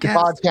Yep, get get the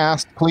podcasts.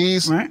 podcast,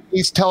 please. Right.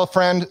 Please tell a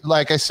friend.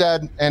 Like I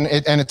said, and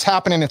it's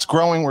happening. It's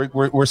growing.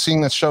 We're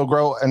seeing this show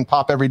grow and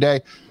pop every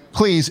day.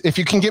 Please, if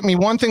you can get me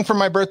one thing for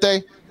my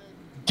birthday,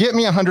 get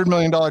me $100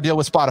 million deal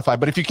with Spotify.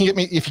 But if you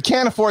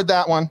can't afford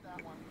that one,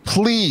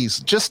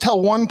 please just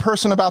tell one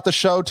person about the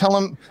show. Tell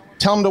them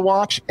to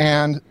watch,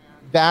 and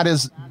that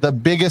is the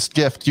biggest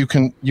gift you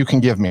can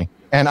give me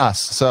and us.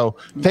 So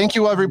thank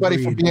you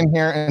everybody for being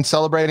here and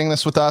celebrating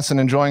this with us and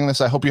enjoying this.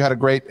 I hope you had a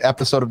great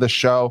episode of this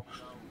show.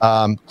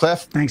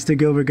 Cliff? Thanks to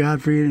Gilbert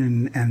Gottfried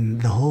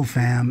and the whole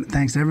fam.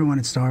 Thanks to everyone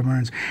at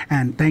Starburns.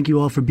 And thank you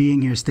all for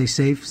being here. Stay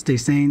safe, stay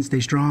sane,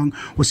 stay strong.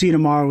 We'll see you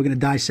tomorrow. We're going to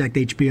dissect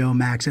HBO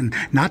Max. And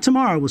not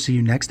tomorrow. We'll see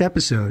you next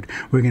episode.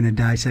 We're going to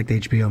dissect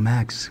HBO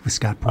Max with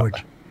Scott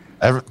Porch.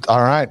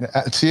 All right.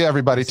 See you,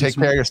 everybody. Take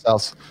care of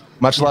yourselves.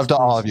 Much love to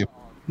all of you.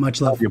 Much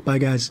love. Bye,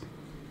 guys.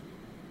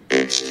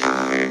 It's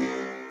time.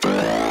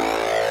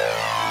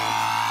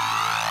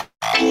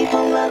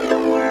 People of the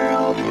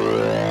world,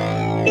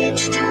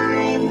 it's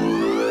time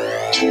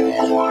to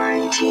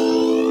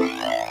quarantine.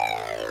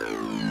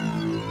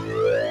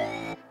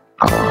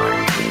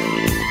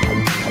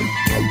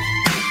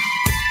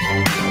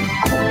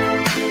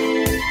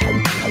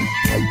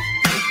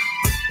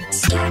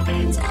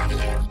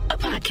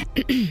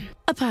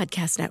 A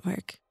podcast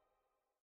network.